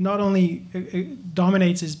who not only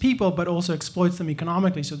dominates his people, but also exploits them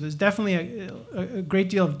economically. So there's definitely a great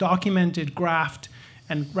deal of documented graft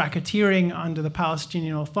and racketeering under the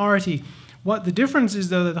Palestinian Authority. What the difference is,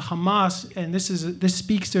 though, that the Hamas, and this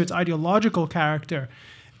speaks to its ideological character,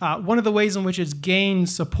 one of the ways in which it's gained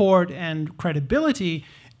support and credibility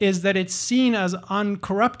is that it's seen as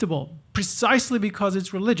uncorruptible, precisely because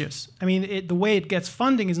it's religious. I mean, the way it gets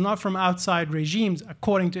funding is not from outside regimes,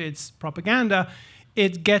 according to its propaganda.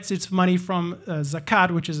 It gets its money from zakat,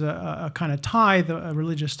 which is a kind of tithe, a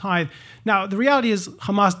religious tithe. Now, the reality is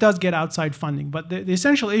Hamas does get outside funding, but the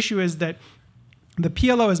essential issue is that the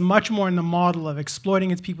P.L.O is much more in the model of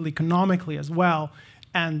exploiting its people economically as well,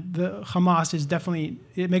 and the Hamas is definitely,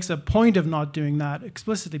 it makes a point of not doing that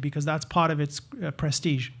explicitly because that's part of its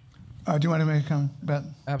prestige. Do you want to make a comment about?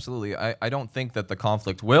 Absolutely. I don't think that the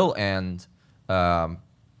conflict will end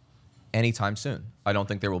anytime soon. I don't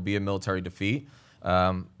think there will be a military defeat.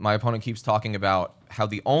 My opponent keeps talking about how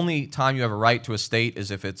the only time you have a right to a state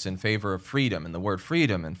is if it's in favor of freedom, and the word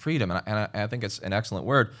freedom, and I think it's an excellent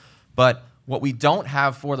word. But what we don't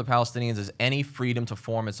have for the Palestinians is any freedom to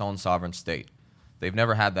form its own sovereign state. They've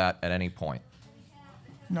never had that at any point.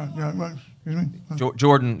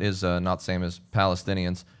 Jordan is not the same as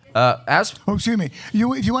Palestinians. Excuse me.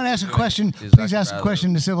 If you want to ask a question, please ask a question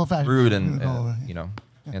in the civil fashion. Rude and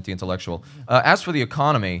anti-intellectual. As for the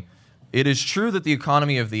economy, it is true that the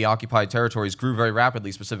economy of the occupied territories grew very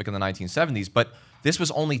rapidly, specific in the 1970s, but this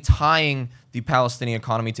was only tying the Palestinian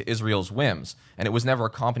economy to Israel's whims, and it was never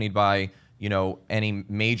accompanied by any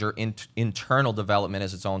major internal development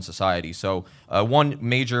as its own society. So one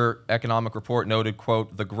major economic report noted,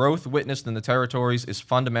 quote, "The growth witnessed in the territories is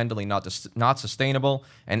fundamentally not sustainable,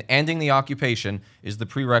 and ending the occupation is the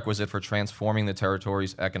prerequisite for transforming the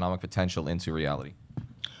territory's economic potential into reality."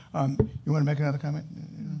 You want to make another comment?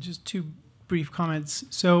 Just two brief comments.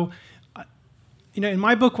 So, in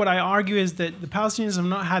my book, what I argue is that the Palestinians have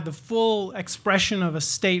not had the full expression of a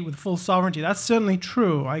state with full sovereignty. That's certainly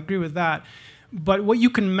true. I agree with that. But what you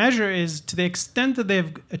can measure is to the extent that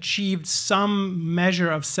they've achieved some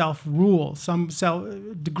measure of self-rule, some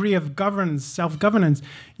degree of self-governance,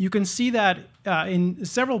 you can see that in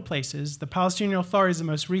several places. The Palestinian Authority is the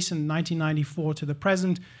most recent, 1994 to the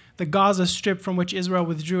present. The Gaza Strip, from which Israel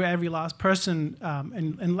withdrew every last person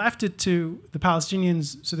and left it to the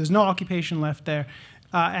Palestinians, so there's no occupation left there.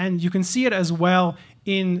 And you can see it as well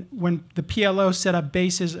when the P.L.O set up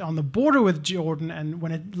bases on the border with Jordan, and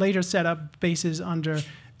when it later set up bases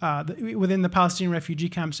within the Palestinian refugee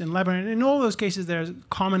camps in Lebanon. In all those cases, there's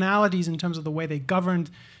commonalities in terms of the way they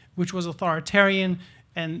governed, which was authoritarian,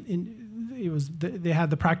 and they had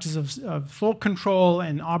the practice of full control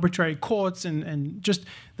and arbitrary courts and just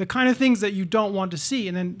the kind of things that you don't want to see.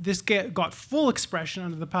 And then this got full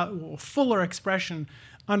expression fuller expression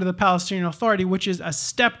under the Palestinian Authority, which is a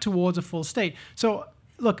step towards a full state. So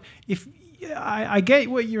look, if I get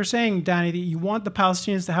what you're saying, Danny, that you want the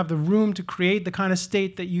Palestinians to have the room to create the kind of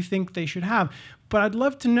state that you think they should have. But I'd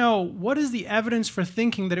love to know, what is the evidence for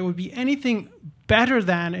thinking that it would be anything better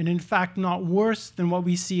than, and in fact not worse than, what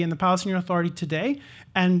we see in the Palestinian Authority today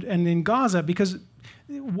and in Gaza? Because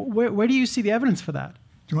where do you see the evidence for that?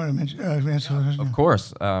 Do you want to answer the question? Of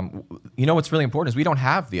course. You know what's really important is we don't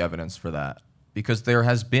have the evidence for that because there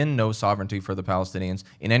has been no sovereignty for the Palestinians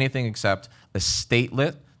in anything except a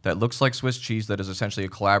statelet that looks like Swiss cheese that is essentially a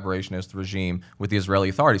collaborationist regime with the Israeli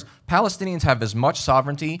authorities. Palestinians have as much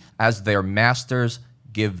sovereignty as their masters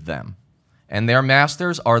give them. And their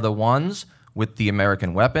masters are the ones with the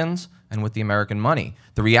American weapons and with the American money.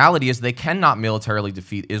 The reality is they cannot militarily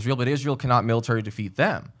defeat Israel, but Israel cannot militarily defeat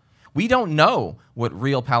them. We don't know what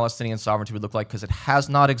real Palestinian sovereignty would look like because it has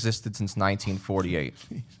not existed since 1948.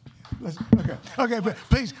 Okay, but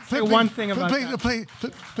please, one thing about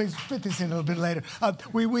please fit this in a little bit later.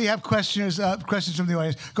 We have questions from the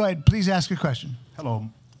audience. Go ahead, please ask your question. Hello,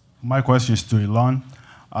 my question is to Elan.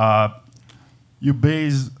 You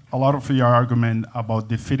base a lot of your argument about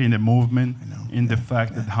defeating the movement in the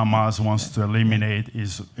fact that Hamas wants to eliminate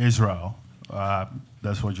Israel.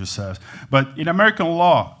 That's what you said. But in American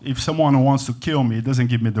law, if someone wants to kill me, it doesn't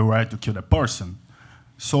give me the right to kill that person.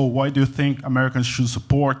 So why do you think Americans should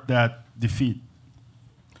support that defeat?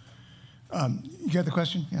 You get the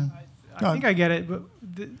question? Yeah. I think I get it. But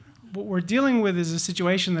what we're dealing with is a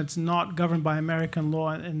situation that's not governed by American law.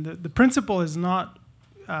 And the principle is not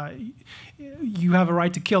you have a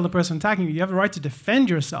right to kill the person attacking you. You have a right to defend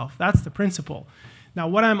yourself. That's the principle. Now,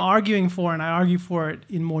 what I'm arguing for, and I argue for it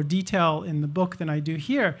in more detail in the book than I do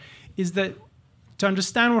here, is that to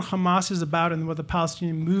understand what Hamas is about and what the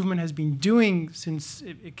Palestinian movement has been doing since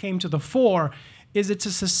it came to the fore, is it's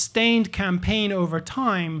a sustained campaign over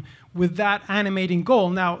time with that animating goal.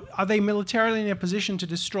 Now, are they militarily in a position to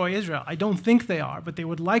destroy Israel? I don't think they are, but they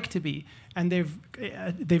would like to be. And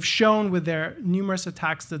they've shown with their numerous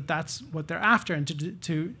attacks that that's what they're after, and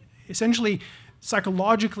to essentially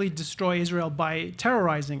psychologically destroy Israel by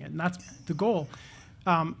terrorizing it, and that's the goal.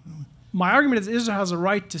 My argument is Israel has a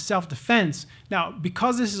right to self-defense. Now,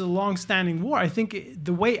 because this is a long-standing war, I think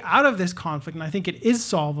the way out of this conflict, and I think it is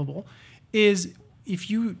solvable, is if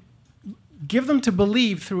you give them to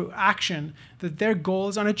believe through action that their goal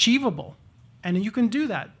is unachievable. And you can do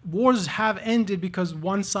that. Wars have ended because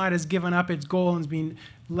one side has given up its goal and is being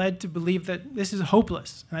led to believe that this is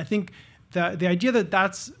hopeless. And I think the idea that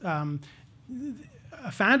that's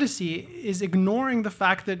a fantasy is ignoring the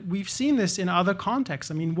fact that we've seen this in other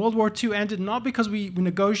contexts. I mean, World War II ended not because we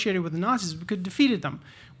negotiated with the Nazis, we defeated them.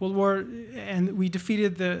 And we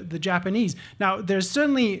defeated the Japanese. Now, there's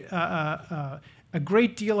certainly a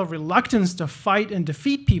great deal of reluctance to fight and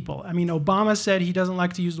defeat people. I mean, Obama said he doesn't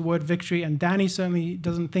like to use the word victory, and Danny certainly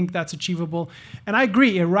doesn't think that's achievable. And I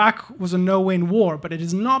agree, Iraq was a no-win war, but it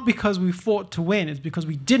is not because we fought to win, it's because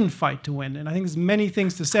we didn't fight to win. And I think there's many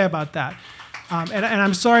things to say about that. And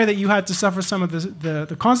I'm sorry that you had to suffer some of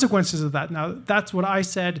the consequences of that. Now, that's what I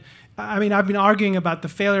said. I mean, I've been arguing about the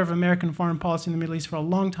failure of American foreign policy in the Middle East for a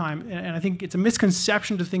long time, and I think it's a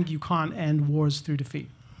misconception to think you can't end wars through defeat.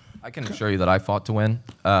 I can assure you that I fought to win.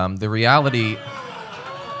 The reality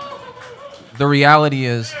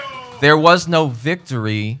is there was no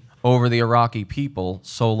victory over the Iraqi people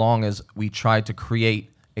so long as we tried to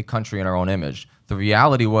create a country in our own image. The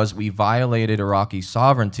reality was we violated Iraqi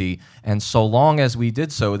sovereignty, and so long as we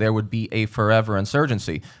did so, there would be a forever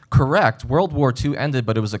insurgency. Correct, World War II ended,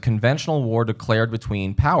 but it was a conventional war declared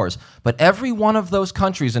between powers. But every one of those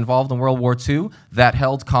countries involved in World War II that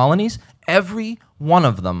held colonies, every one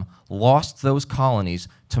of them lost those colonies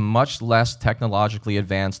to much less technologically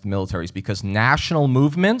advanced militaries because national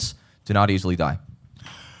movements do not easily die.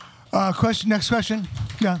 Next question.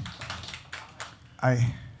 Yeah.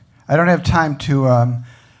 I don't have time to.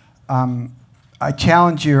 I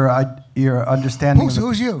challenge your understanding.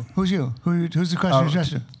 Who's you? Who's the question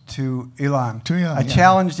addressed to Elan. To Elan. I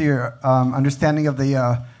challenged your understanding of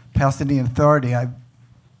the Palestinian Authority. I've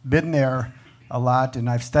been there a lot and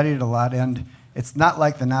I've studied it a lot, and it's not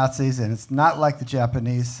like the Nazis and it's not like the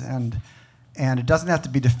Japanese, and it doesn't have to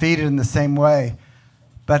be defeated in the same way.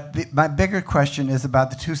 But my bigger question is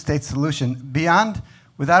about the two-state solution.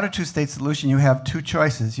 Without a two-state solution, you have two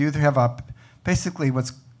choices. You either have basically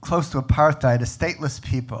what's close to apartheid, a stateless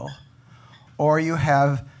people, or you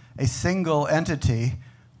have a single entity,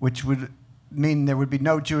 which would mean there would be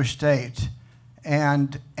no Jewish state.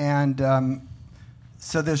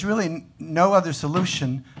 So there's really no other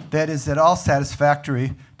solution that is at all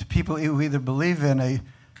satisfactory to people who either believe in an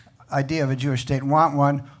idea of a Jewish state and want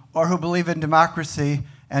one, or who believe in democracy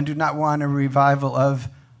and do not want a revival of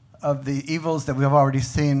the evils that we have already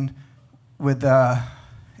seen with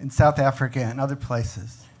in South Africa and other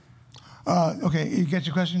places. Okay, you get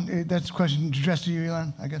your question? That's a question addressed to you,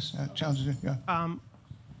 Elan, I guess. Challenges you, yeah.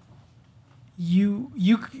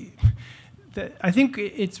 I think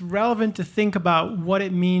it's relevant to think about what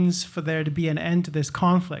it means for there to be an end to this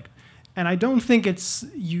conflict. And I don't think it's,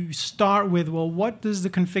 you start with, well, what does the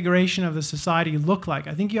configuration of the society look like?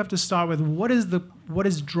 I think you have to start with what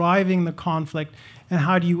is driving the conflict and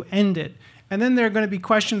how do you end it? And then there are going to be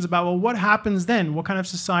questions about, well, what happens then? What kind of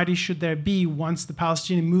society should there be once the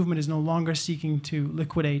Palestinian movement is no longer seeking to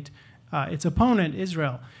liquidate its opponent,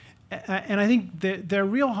 Israel? And I think they're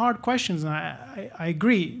real hard questions, and I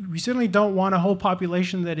agree. We certainly don't want a whole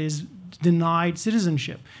population that is denied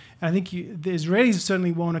citizenship. And I think the Israelis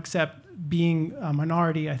certainly won't accept being a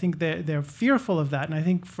minority. I think they're fearful of that, and I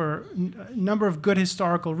think for a number of good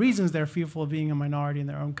historical reasons, they're fearful of being a minority in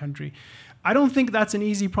their own country. I don't think that's an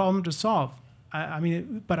easy problem to solve.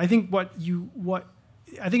 But I think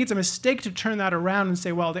I think it's a mistake to turn that around and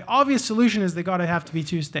say, well, the obvious solution is they got to have to be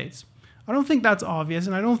two states. I don't think that's obvious,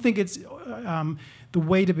 and I don't think it's the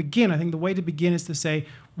way to begin. I think the way to begin is to say,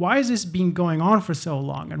 why has this been going on for so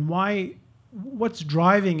long, and what's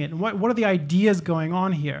driving it, and what are the ideas going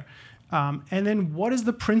on here, and then what is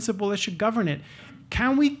the principle that should govern it?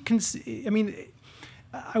 Can we?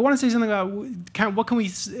 I want to say something about what can we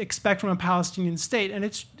expect from a Palestinian state, and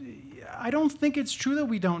I don't think it's true that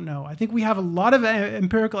we don't know. I think we have a lot of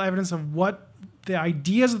empirical evidence of what the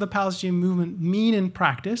ideas of the Palestinian movement mean in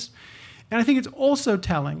practice. And I think it's also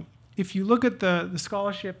telling, if you look at the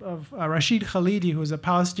scholarship of Rashid Khalidi, who is a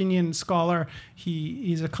Palestinian scholar,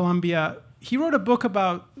 he's at Columbia. He wrote a book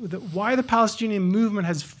about why the Palestinian movement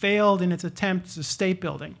has failed in its attempts at state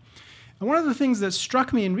building. And one of the things that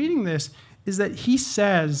struck me in reading this is that he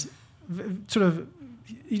says,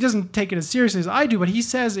 he doesn't take it as seriously as I do, but he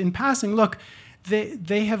says in passing, look,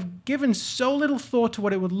 they have given so little thought to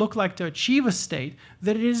what it would look like to achieve a state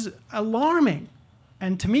that it is alarming.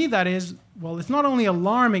 And to me, that is, well, it's not only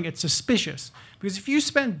alarming, it's suspicious. Because if you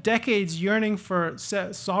spent decades yearning for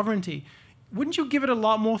sovereignty, wouldn't you give it a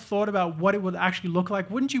lot more thought about what it would actually look like?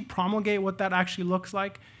 Wouldn't you promulgate what that actually looks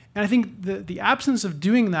like? And I think the absence of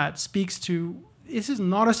doing that speaks to, this is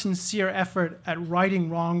not a sincere effort at righting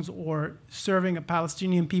wrongs or serving a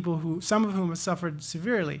Palestinian people some of whom have suffered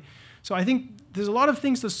severely. So I think there's a lot of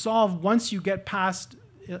things to solve once you get past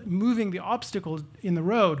moving the obstacles in the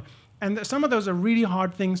road. And some of those are really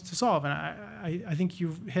hard things to solve, and I think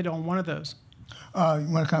you've hit on one of those. You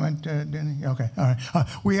want to comment, Danny? Okay, all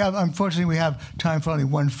right. Unfortunately, we have time for only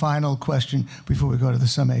one final question before we go to the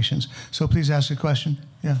summations. So please ask a question.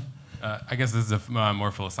 Yeah. I guess this is a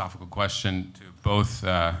more philosophical question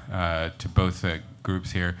to both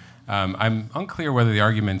groups here. I'm unclear whether the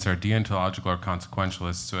arguments are deontological or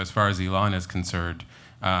consequentialist. So as far as Elan is concerned,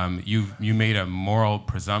 you made a moral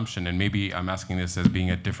presumption, and maybe I'm asking this as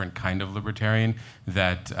being a different kind of libertarian,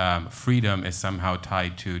 that freedom is somehow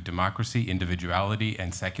tied to democracy, individuality,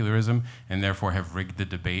 and secularism, and therefore have rigged the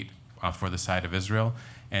debate for the side of Israel.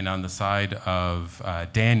 And on the side of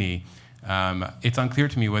Danny, it's unclear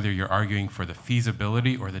to me whether you're arguing for the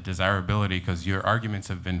feasibility or the desirability, because your arguments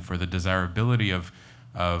have been for the desirability of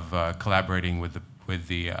collaborating with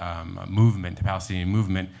the movement, the Palestinian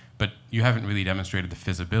movement, but you haven't really demonstrated the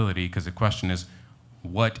feasibility, because the question is,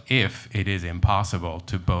 what if it is impossible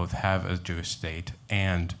to both have a Jewish state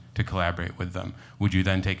and to collaborate with them? Would you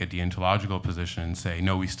then take a deontological position and say,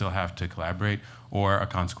 no, we still have to collaborate, or a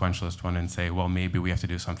consequentialist one and say, well, maybe we have to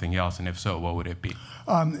do something else, and if so, what would it be?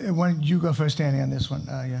 Why don't you go first, Danny, on this one?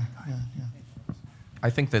 Yeah.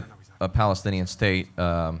 I think that a Palestinian state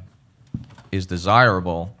is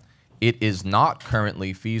desirable. It is not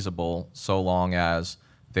currently feasible so long as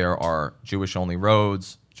there are Jewish-only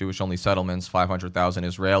roads, Jewish-only settlements, 500,000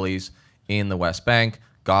 Israelis in the West Bank,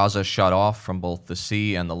 Gaza shut off from both the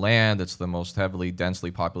sea and the land. It's the most heavily, densely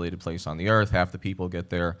populated place on the earth. Half the people get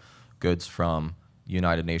their goods from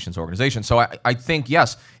United Nations organizations. So I think,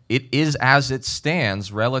 yes, it is, as it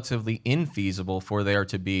stands, relatively infeasible for there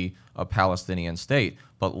to be a Palestinian state.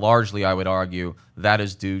 But largely, I would argue, that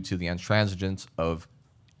is due to the intransigence of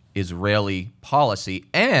Israeli policy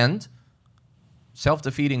and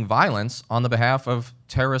self-defeating violence on the behalf of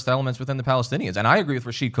terrorist elements within the Palestinians. And I agree with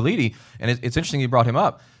Rashid Khalidi, and it's interesting you brought him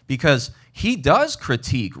up, because he does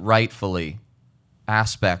critique, rightfully,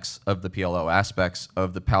 aspects of the P.L.O., aspects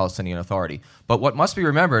of the Palestinian Authority. But what must be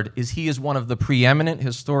remembered is he is one of the preeminent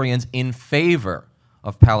historians in favor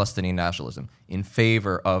of Palestinian nationalism, in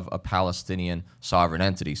favor of a Palestinian sovereign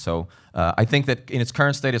entity. So I think that in its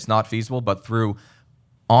current state it's not feasible, but through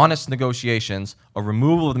honest negotiations, a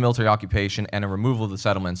removal of the military occupation, and a removal of the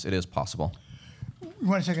settlements, it is possible. We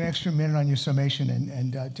want to take an extra minute on your summation,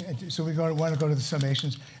 so we want to go to the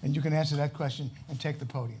summations, and you can answer that question and take the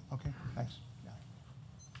podium. Okay, thanks. Yeah.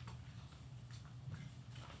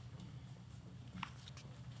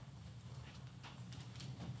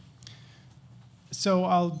 So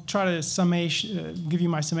I'll try to give you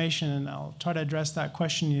my summation, and I'll try to address that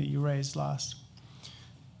question you raised last.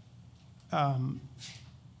 I'm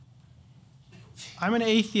an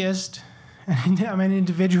atheist, I'm an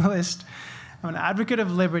individualist, I'm an advocate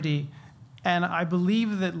of liberty, and I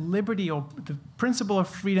believe that liberty, or the principle of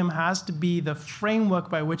freedom, has to be the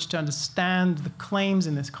framework by which to understand the claims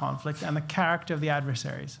in this conflict and the character of the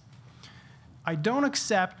adversaries. I don't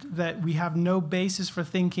accept that we have no basis for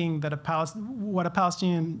thinking that what a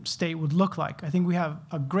Palestinian state would look like. I think we have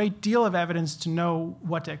a great deal of evidence to know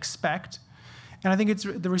what to expect. And I think it's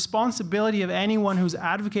the responsibility of anyone who's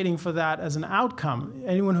advocating for that as an outcome,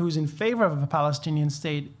 anyone who's in favor of a Palestinian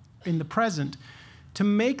state in the present, to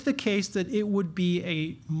make the case that it would be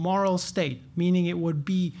a moral state, meaning it would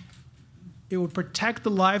protect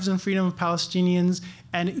the lives and freedom of Palestinians,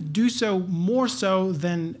 and do so more so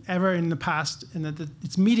than ever in the past, and that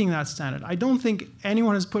it's meeting that standard. I don't think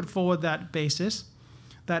anyone has put forward that basis,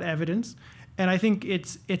 that evidence, and I think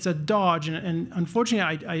it's a dodge. And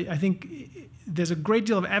unfortunately, I think there's a great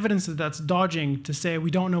deal of evidence that that's dodging to say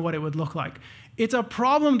we don't know what it would look like. It's a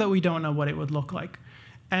problem that we don't know what it would look like.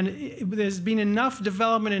 And there's been enough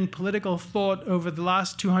development in political thought over the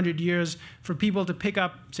last 200 years for people to pick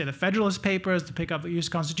up, say, the Federalist Papers, to pick up the U.S.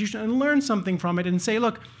 Constitution and learn something from it and say,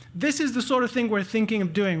 look, this is the sort of thing we're thinking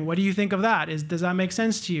of doing. What do you think of that? Does that make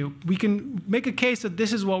sense to you? We can make a case that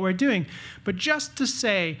this is what we're doing. But just to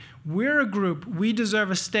say, we're a group, we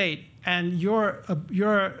deserve a state, and you're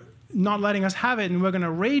not letting us have it, and we're going to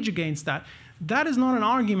rage against that, that is not an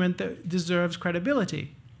argument that deserves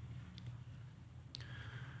credibility.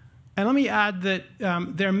 And let me add that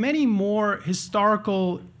there are many more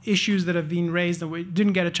historical issues that have been raised that we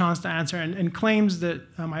didn't get a chance to answer, and claims that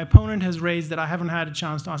my opponent has raised that I haven't had a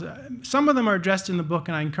chance to answer. Some of them are addressed in the book,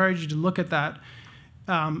 and I encourage you to look at that.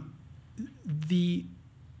 The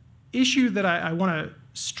issue that I want to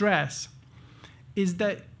stress is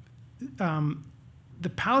that the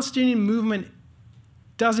Palestinian movement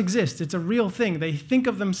does exist. It's a real thing. They think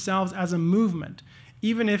of themselves as a movement,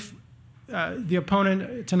 even if the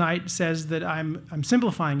opponent tonight says that I'm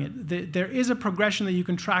simplifying it. There is a progression that you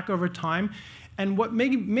can track over time, and what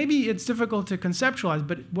maybe it's difficult to conceptualize,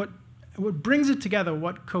 but what brings it together,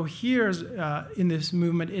 what coheres in this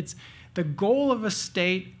movement, it's the goal of a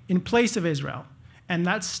state in place of Israel, and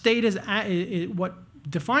that state is what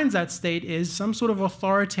defines that state is some sort of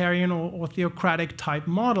authoritarian or theocratic type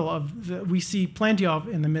model we see plenty of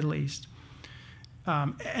in the Middle East.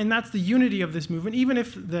 And that's the unity of this movement, even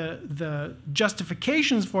if the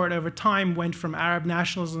justifications for it over time went from Arab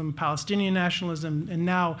nationalism, Palestinian nationalism, and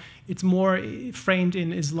now it's more framed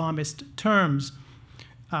in Islamist terms.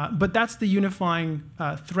 But that's the unifying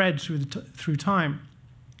thread through time.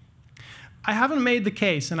 I haven't made the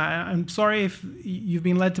case, and I'm sorry if you've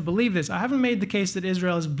been led to believe this, I haven't made the case that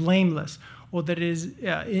Israel is blameless or that it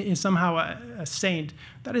is somehow a saint.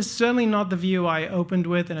 That is certainly not the view I opened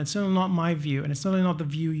with, and it's certainly not my view, and it's certainly not the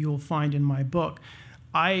view you'll find in my book.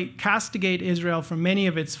 I castigate Israel for many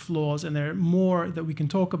of its flaws, and there are more that we can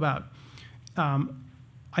talk about.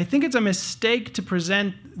 I think it's a mistake to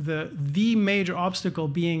present the major obstacle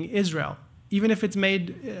being Israel, even if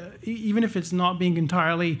it's not being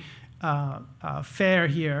entirely fair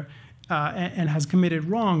here and has committed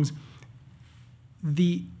wrongs.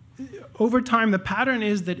 Over time, the pattern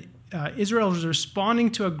is that Israel is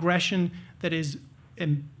responding to aggression that is,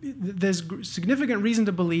 and there's significant reason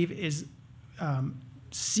to believe, is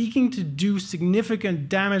seeking to do significant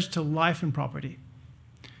damage to life and property.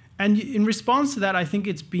 And in response to that, I think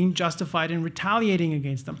it's being justified in retaliating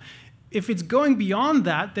against them. If it's going beyond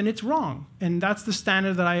that, then it's wrong. And that's the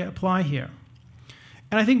standard that I apply here.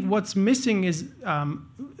 And I think what's missing is,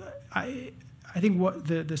 I think what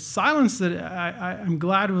the silence that I'm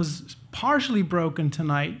glad was partially broken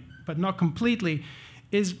tonight, but not completely,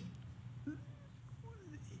 is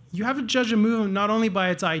you have to judge a movement not only by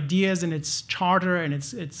its ideas and its charter and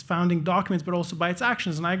its founding documents, but also by its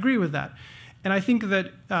actions, and I agree with that. And I think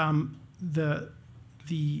that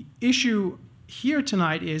the issue here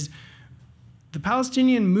tonight is the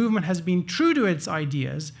Palestinian movement has been true to its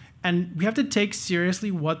ideas, and we have to take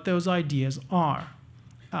seriously what those ideas are.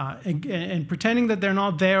 And pretending that they're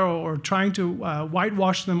not there, or trying to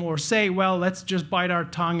whitewash them, or say, well, let's just bite our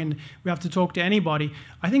tongue and we have to talk to anybody,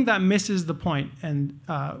 I think that misses the point. And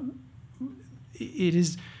it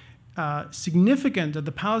is significant that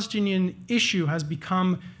the Palestinian issue has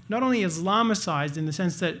become not only Islamicized in the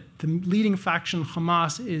sense that the leading faction,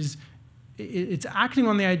 Hamas, it's acting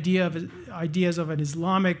on the ideas of an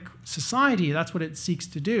Islamic society. That's what it seeks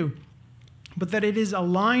to do. But that it is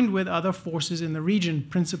aligned with other forces in the region,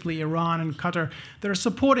 principally Iran and Qatar, that are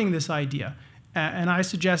supporting this idea. And I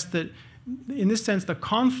suggest that, in this sense, the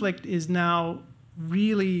conflict is now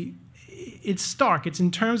really, it's stark. It's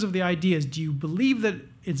in terms of the ideas. Do you believe that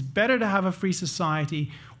it's better to have a free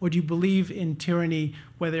society, or do you believe in tyranny,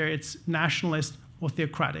 whether it's nationalist or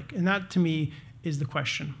theocratic? And that, to me, is the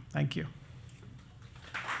question. Thank you.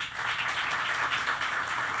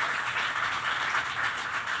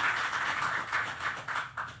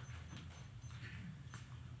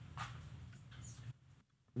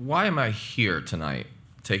 Why am I here tonight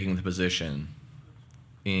taking the position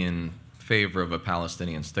in favor of a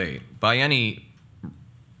Palestinian state? By any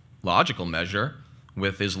logical measure,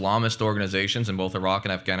 with Islamist organizations in both Iraq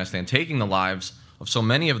and Afghanistan taking the lives of so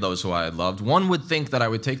many of those who I had loved, one would think that I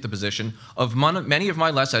would take the position of many of my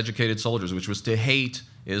less educated soldiers, which was to hate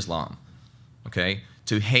Islam, okay?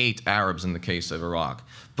 To hate Arabs in the case of Iraq.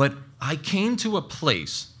 But I came to a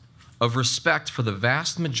place of respect for the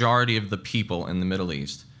vast majority of the people in the Middle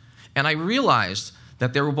East. And I realized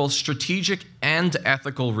that there were both strategic and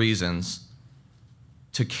ethical reasons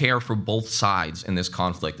to care for both sides in this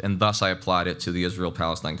conflict, and thus I applied it to the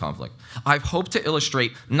Israel-Palestine conflict. I've hoped to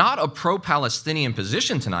illustrate not a pro-Palestinian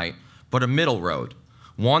position tonight, but a middle road,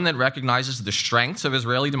 one that recognizes the strengths of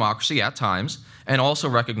Israeli democracy at times and also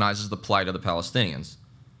recognizes the plight of the Palestinians.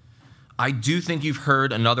 I do think you've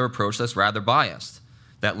heard another approach that's rather biased,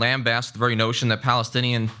 that lambasts the very notion that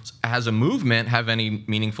Palestinians as a movement have any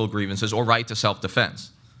meaningful grievances or right to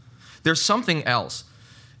self-defense. There's something else,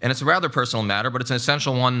 and it's a rather personal matter, but it's an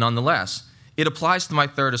essential one nonetheless. It applies to my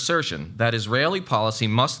third assertion, that Israeli policy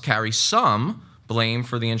must carry some blame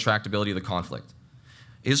for the intractability of the conflict.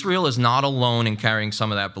 Israel is not alone in carrying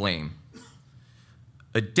some of that blame.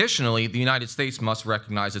 Additionally, the United States must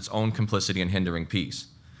recognize its own complicity in hindering peace.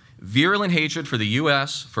 Virulent hatred for the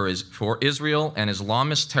U.S., for Israel, and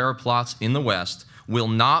Islamist terror plots in the West will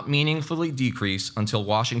not meaningfully decrease until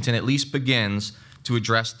Washington at least begins to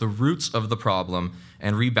address the roots of the problem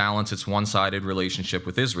and rebalance its one-sided relationship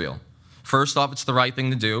with Israel. First off, it's the right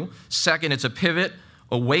thing to do. Second, it's a pivot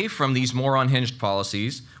away from these more unhinged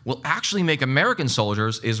policies will actually make American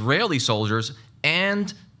soldiers, Israeli soldiers,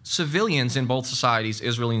 and civilians in both societies,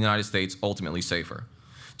 Israel and the United States, ultimately safer.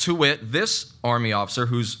 To wit, this Army officer,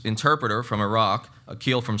 whose interpreter from Iraq,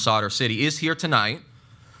 Akil from Sadr City, is here tonight.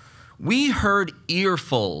 We heard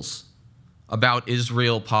earfuls about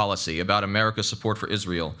Israel policy, about America's support for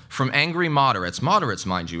Israel, from angry moderates,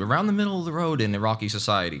 mind you, around the middle of the road in Iraqi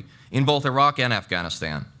society, in both Iraq and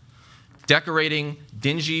Afghanistan, decorating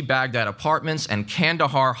dingy Baghdad apartments and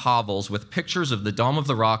Kandahar hovels with pictures of the Dome of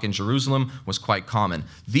the Rock in Jerusalem was quite common.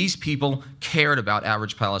 These people cared about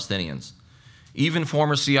average Palestinians. Even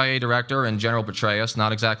former CIA director and General Petraeus,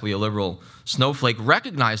 not exactly a liberal snowflake,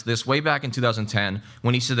 recognized this way back in 2010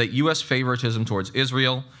 when he said that U.S. favoritism towards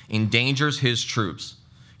Israel endangers his troops.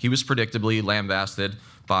 He was predictably lambasted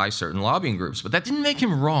by certain lobbying groups, but that didn't make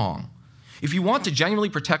him wrong. If you want to genuinely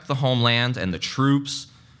protect the homeland and the troops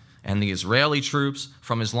and the Israeli troops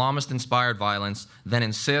from Islamist-inspired violence, then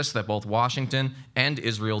insist that both Washington and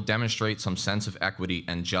Israel demonstrate some sense of equity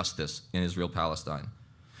and justice in Israel-Palestine.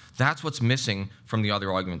 That's what's missing from the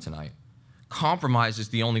other argument tonight. Compromise is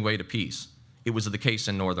the only way to peace. It was the case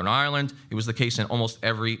in Northern Ireland. It was the case in almost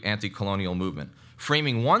every anti-colonial movement.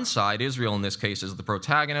 Framing one side, Israel in this case, as the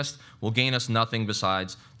protagonist will gain us nothing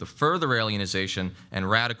besides the further alienization and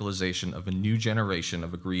radicalization of a new generation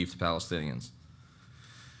of aggrieved Palestinians.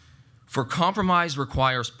 For compromise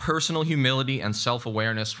requires personal humility and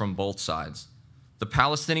self-awareness from both sides. The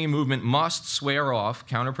Palestinian movement must swear off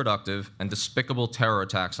counterproductive and despicable terror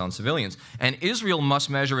attacks on civilians, and Israel must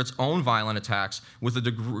measure its own violent attacks with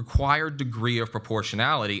a required degree of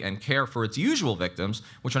proportionality and care for its usual victims,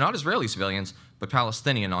 which are not Israeli civilians, but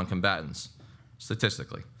Palestinian non-combatants,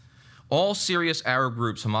 statistically. All serious Arab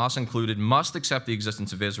groups, Hamas included, must accept the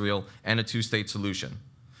existence of Israel and a two-state solution.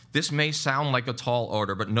 This may sound like a tall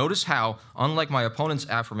order, but notice how, unlike my opponent's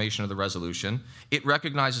affirmation of the resolution, it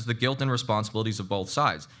recognizes the guilt and responsibilities of both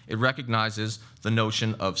sides. It recognizes the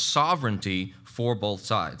notion of sovereignty for both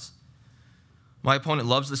sides. My opponent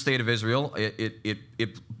loves the state of Israel.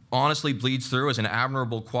 It honestly bleeds through as an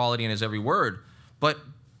admirable quality in his every word, but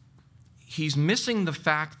he's missing the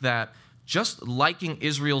fact that just liking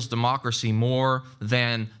Israel's democracy more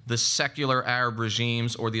than the secular Arab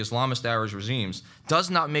regimes or the Islamist Arab regimes does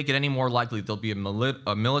not make it any more likely that there'll be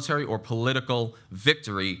a military or political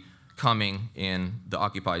victory coming in the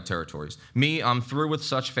occupied territories. Me, I'm through with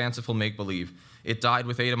such fanciful make-believe. It died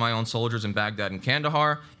with 8 of my own soldiers in Baghdad and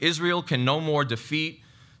Kandahar. Israel can no more defeat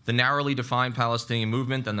the narrowly defined Palestinian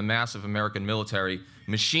movement than the massive American military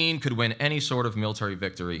machine could win any sort of military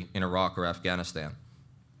victory in Iraq or Afghanistan.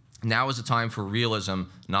 Now is the time for realism,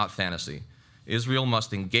 not fantasy. Israel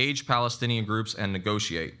must engage Palestinian groups and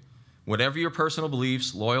negotiate. Whatever your personal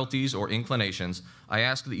beliefs, loyalties, or inclinations, I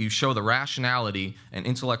ask that you show the rationality and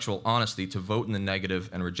intellectual honesty to vote in the negative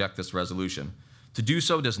and reject this resolution. To do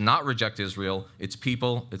so does not reject Israel, its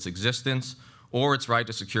people, its existence, or its right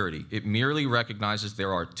to security. It merely recognizes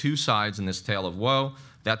there are two sides in this tale of woe,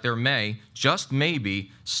 that there may, just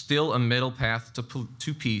maybe, still a middle path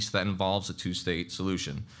to peace that involves a two-state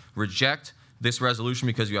solution. Reject this resolution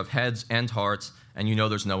because you have heads and hearts, and you know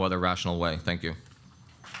there's no other rational way. Thank you.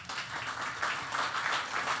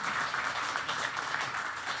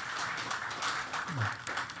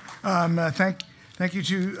 Thank you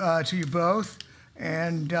to you both,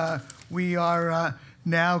 and we are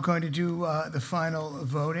now going to do the final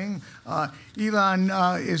voting. Elan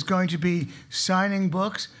is going to be signing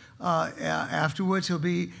books. Afterwards, he'll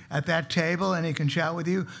be at that table and he can chat with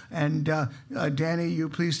you. And Danny, you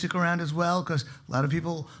please stick around as well, because a lot of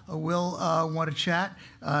people will want to chat.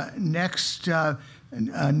 Next month,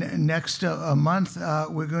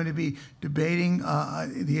 we're going to be debating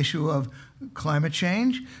the issue of climate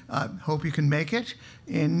change. Hope you can make it.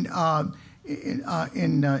 In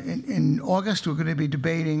August, we're going to be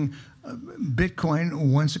debating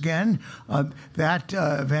Bitcoin once again. That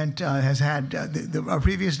event has had, our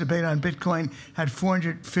previous debate on Bitcoin had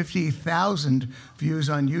 450,000 views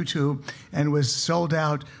on YouTube and was sold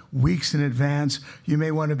out weeks in advance. You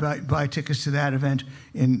may want to buy tickets to that event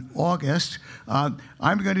in August. I'm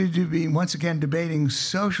going to be once again debating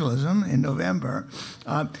socialism in November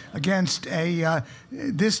against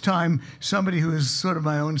this time somebody who is sort of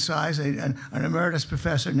my own size, an emeritus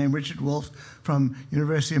professor named Richard Wolff from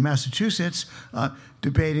University of Massachusetts,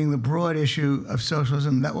 debating the broad issue of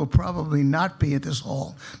socialism. That will probably not be at this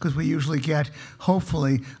hall, because we usually get,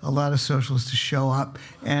 hopefully, a lot of socialists to show up.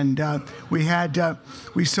 And we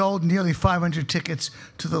sold nearly 500 tickets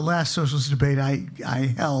to the last socialist debate I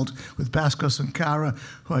held with Basco Sankara,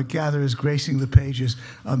 who I gather is gracing the pages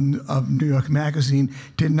of New York Magazine.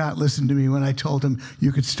 Did not listen to me when I told him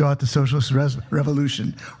you could start the socialist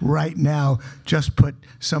revolution right now. Just put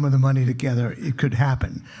some of the money together. It could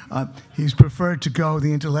happen. He's preferred to go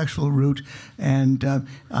the intellectual route, and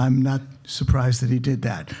I'm not surprised that he did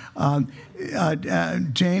that.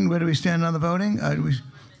 Jane, where do we stand on the voting?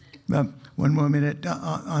 One more minute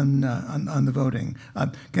on the voting.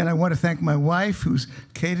 Again, I want to thank my wife, who's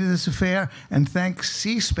catered this affair, and thank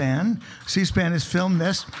C-SPAN. C-SPAN has filmed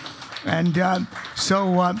this, and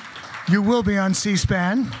so you will be on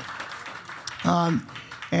C-SPAN.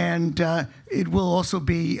 And it will also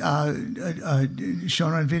be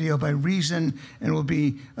shown on video by Reason, and will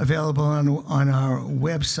be available on our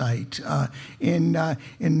website. In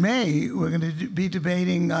May, we're going to be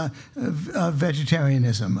debating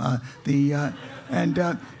vegetarianism,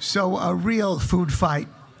 so a real food fight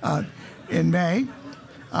in May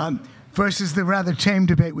versus the rather tame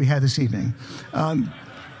debate we had this evening.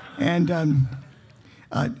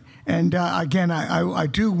 Again, I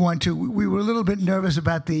do want to. We were a little bit nervous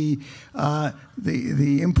about the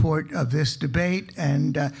import of this debate,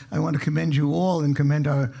 and I want to commend you all and commend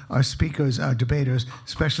our speakers, our debaters,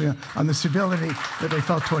 especially on the civility that they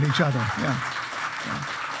felt toward each other.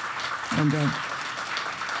 Can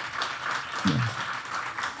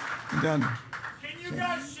you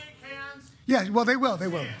guys shake hands? Yeah, well, they will. They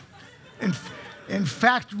will. In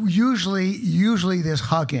fact, usually there's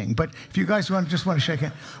hugging, but if you guys just want to shake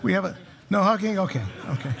hands, we have no hugging. Okay.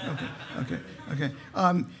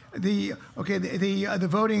 The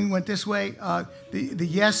voting went this way. The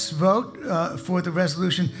yes vote for the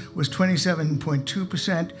resolution was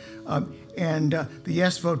 27.2%, and the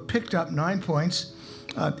yes vote picked up 9 points.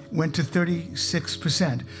 Went to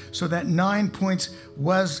 36%. So that 9 points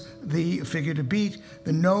was the figure to beat.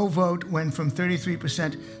 The no vote went from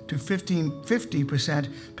 33% to 50%,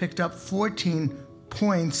 picked up 14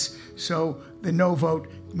 points. So the no vote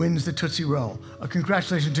wins the Tootsie Roll.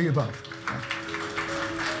 Congratulations to you both.